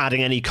 So it's not adding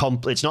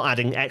it's not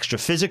adding extra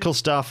physical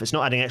stuff. It's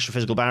not adding extra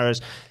physical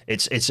barriers.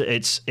 It's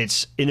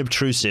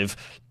inobtrusive,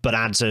 but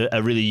adds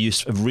a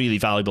really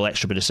valuable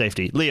extra bit of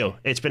safety. Leo,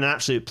 it's been an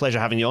absolute pleasure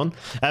having you on.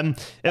 It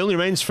only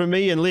remains for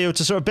me and Leo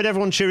to sort of bid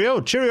everyone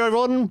cheerio. Cheerio,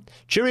 everyone.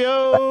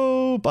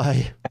 Cheerio.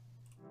 Bye.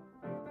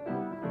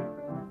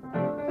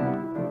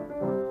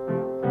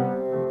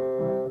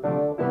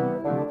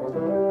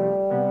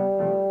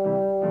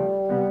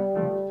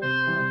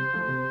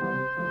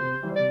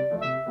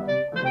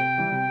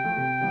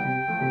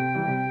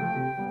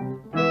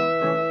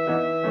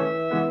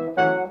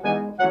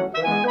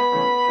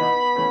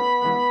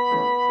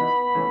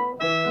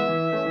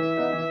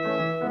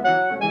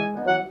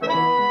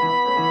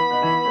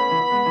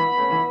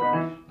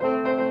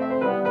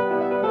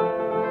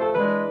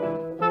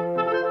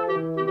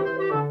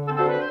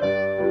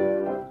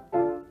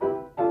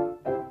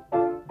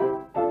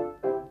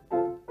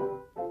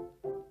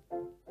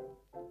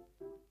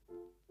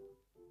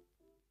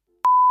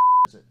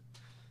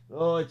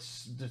 Oh,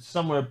 it's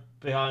somewhere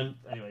behind.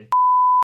 Anyway.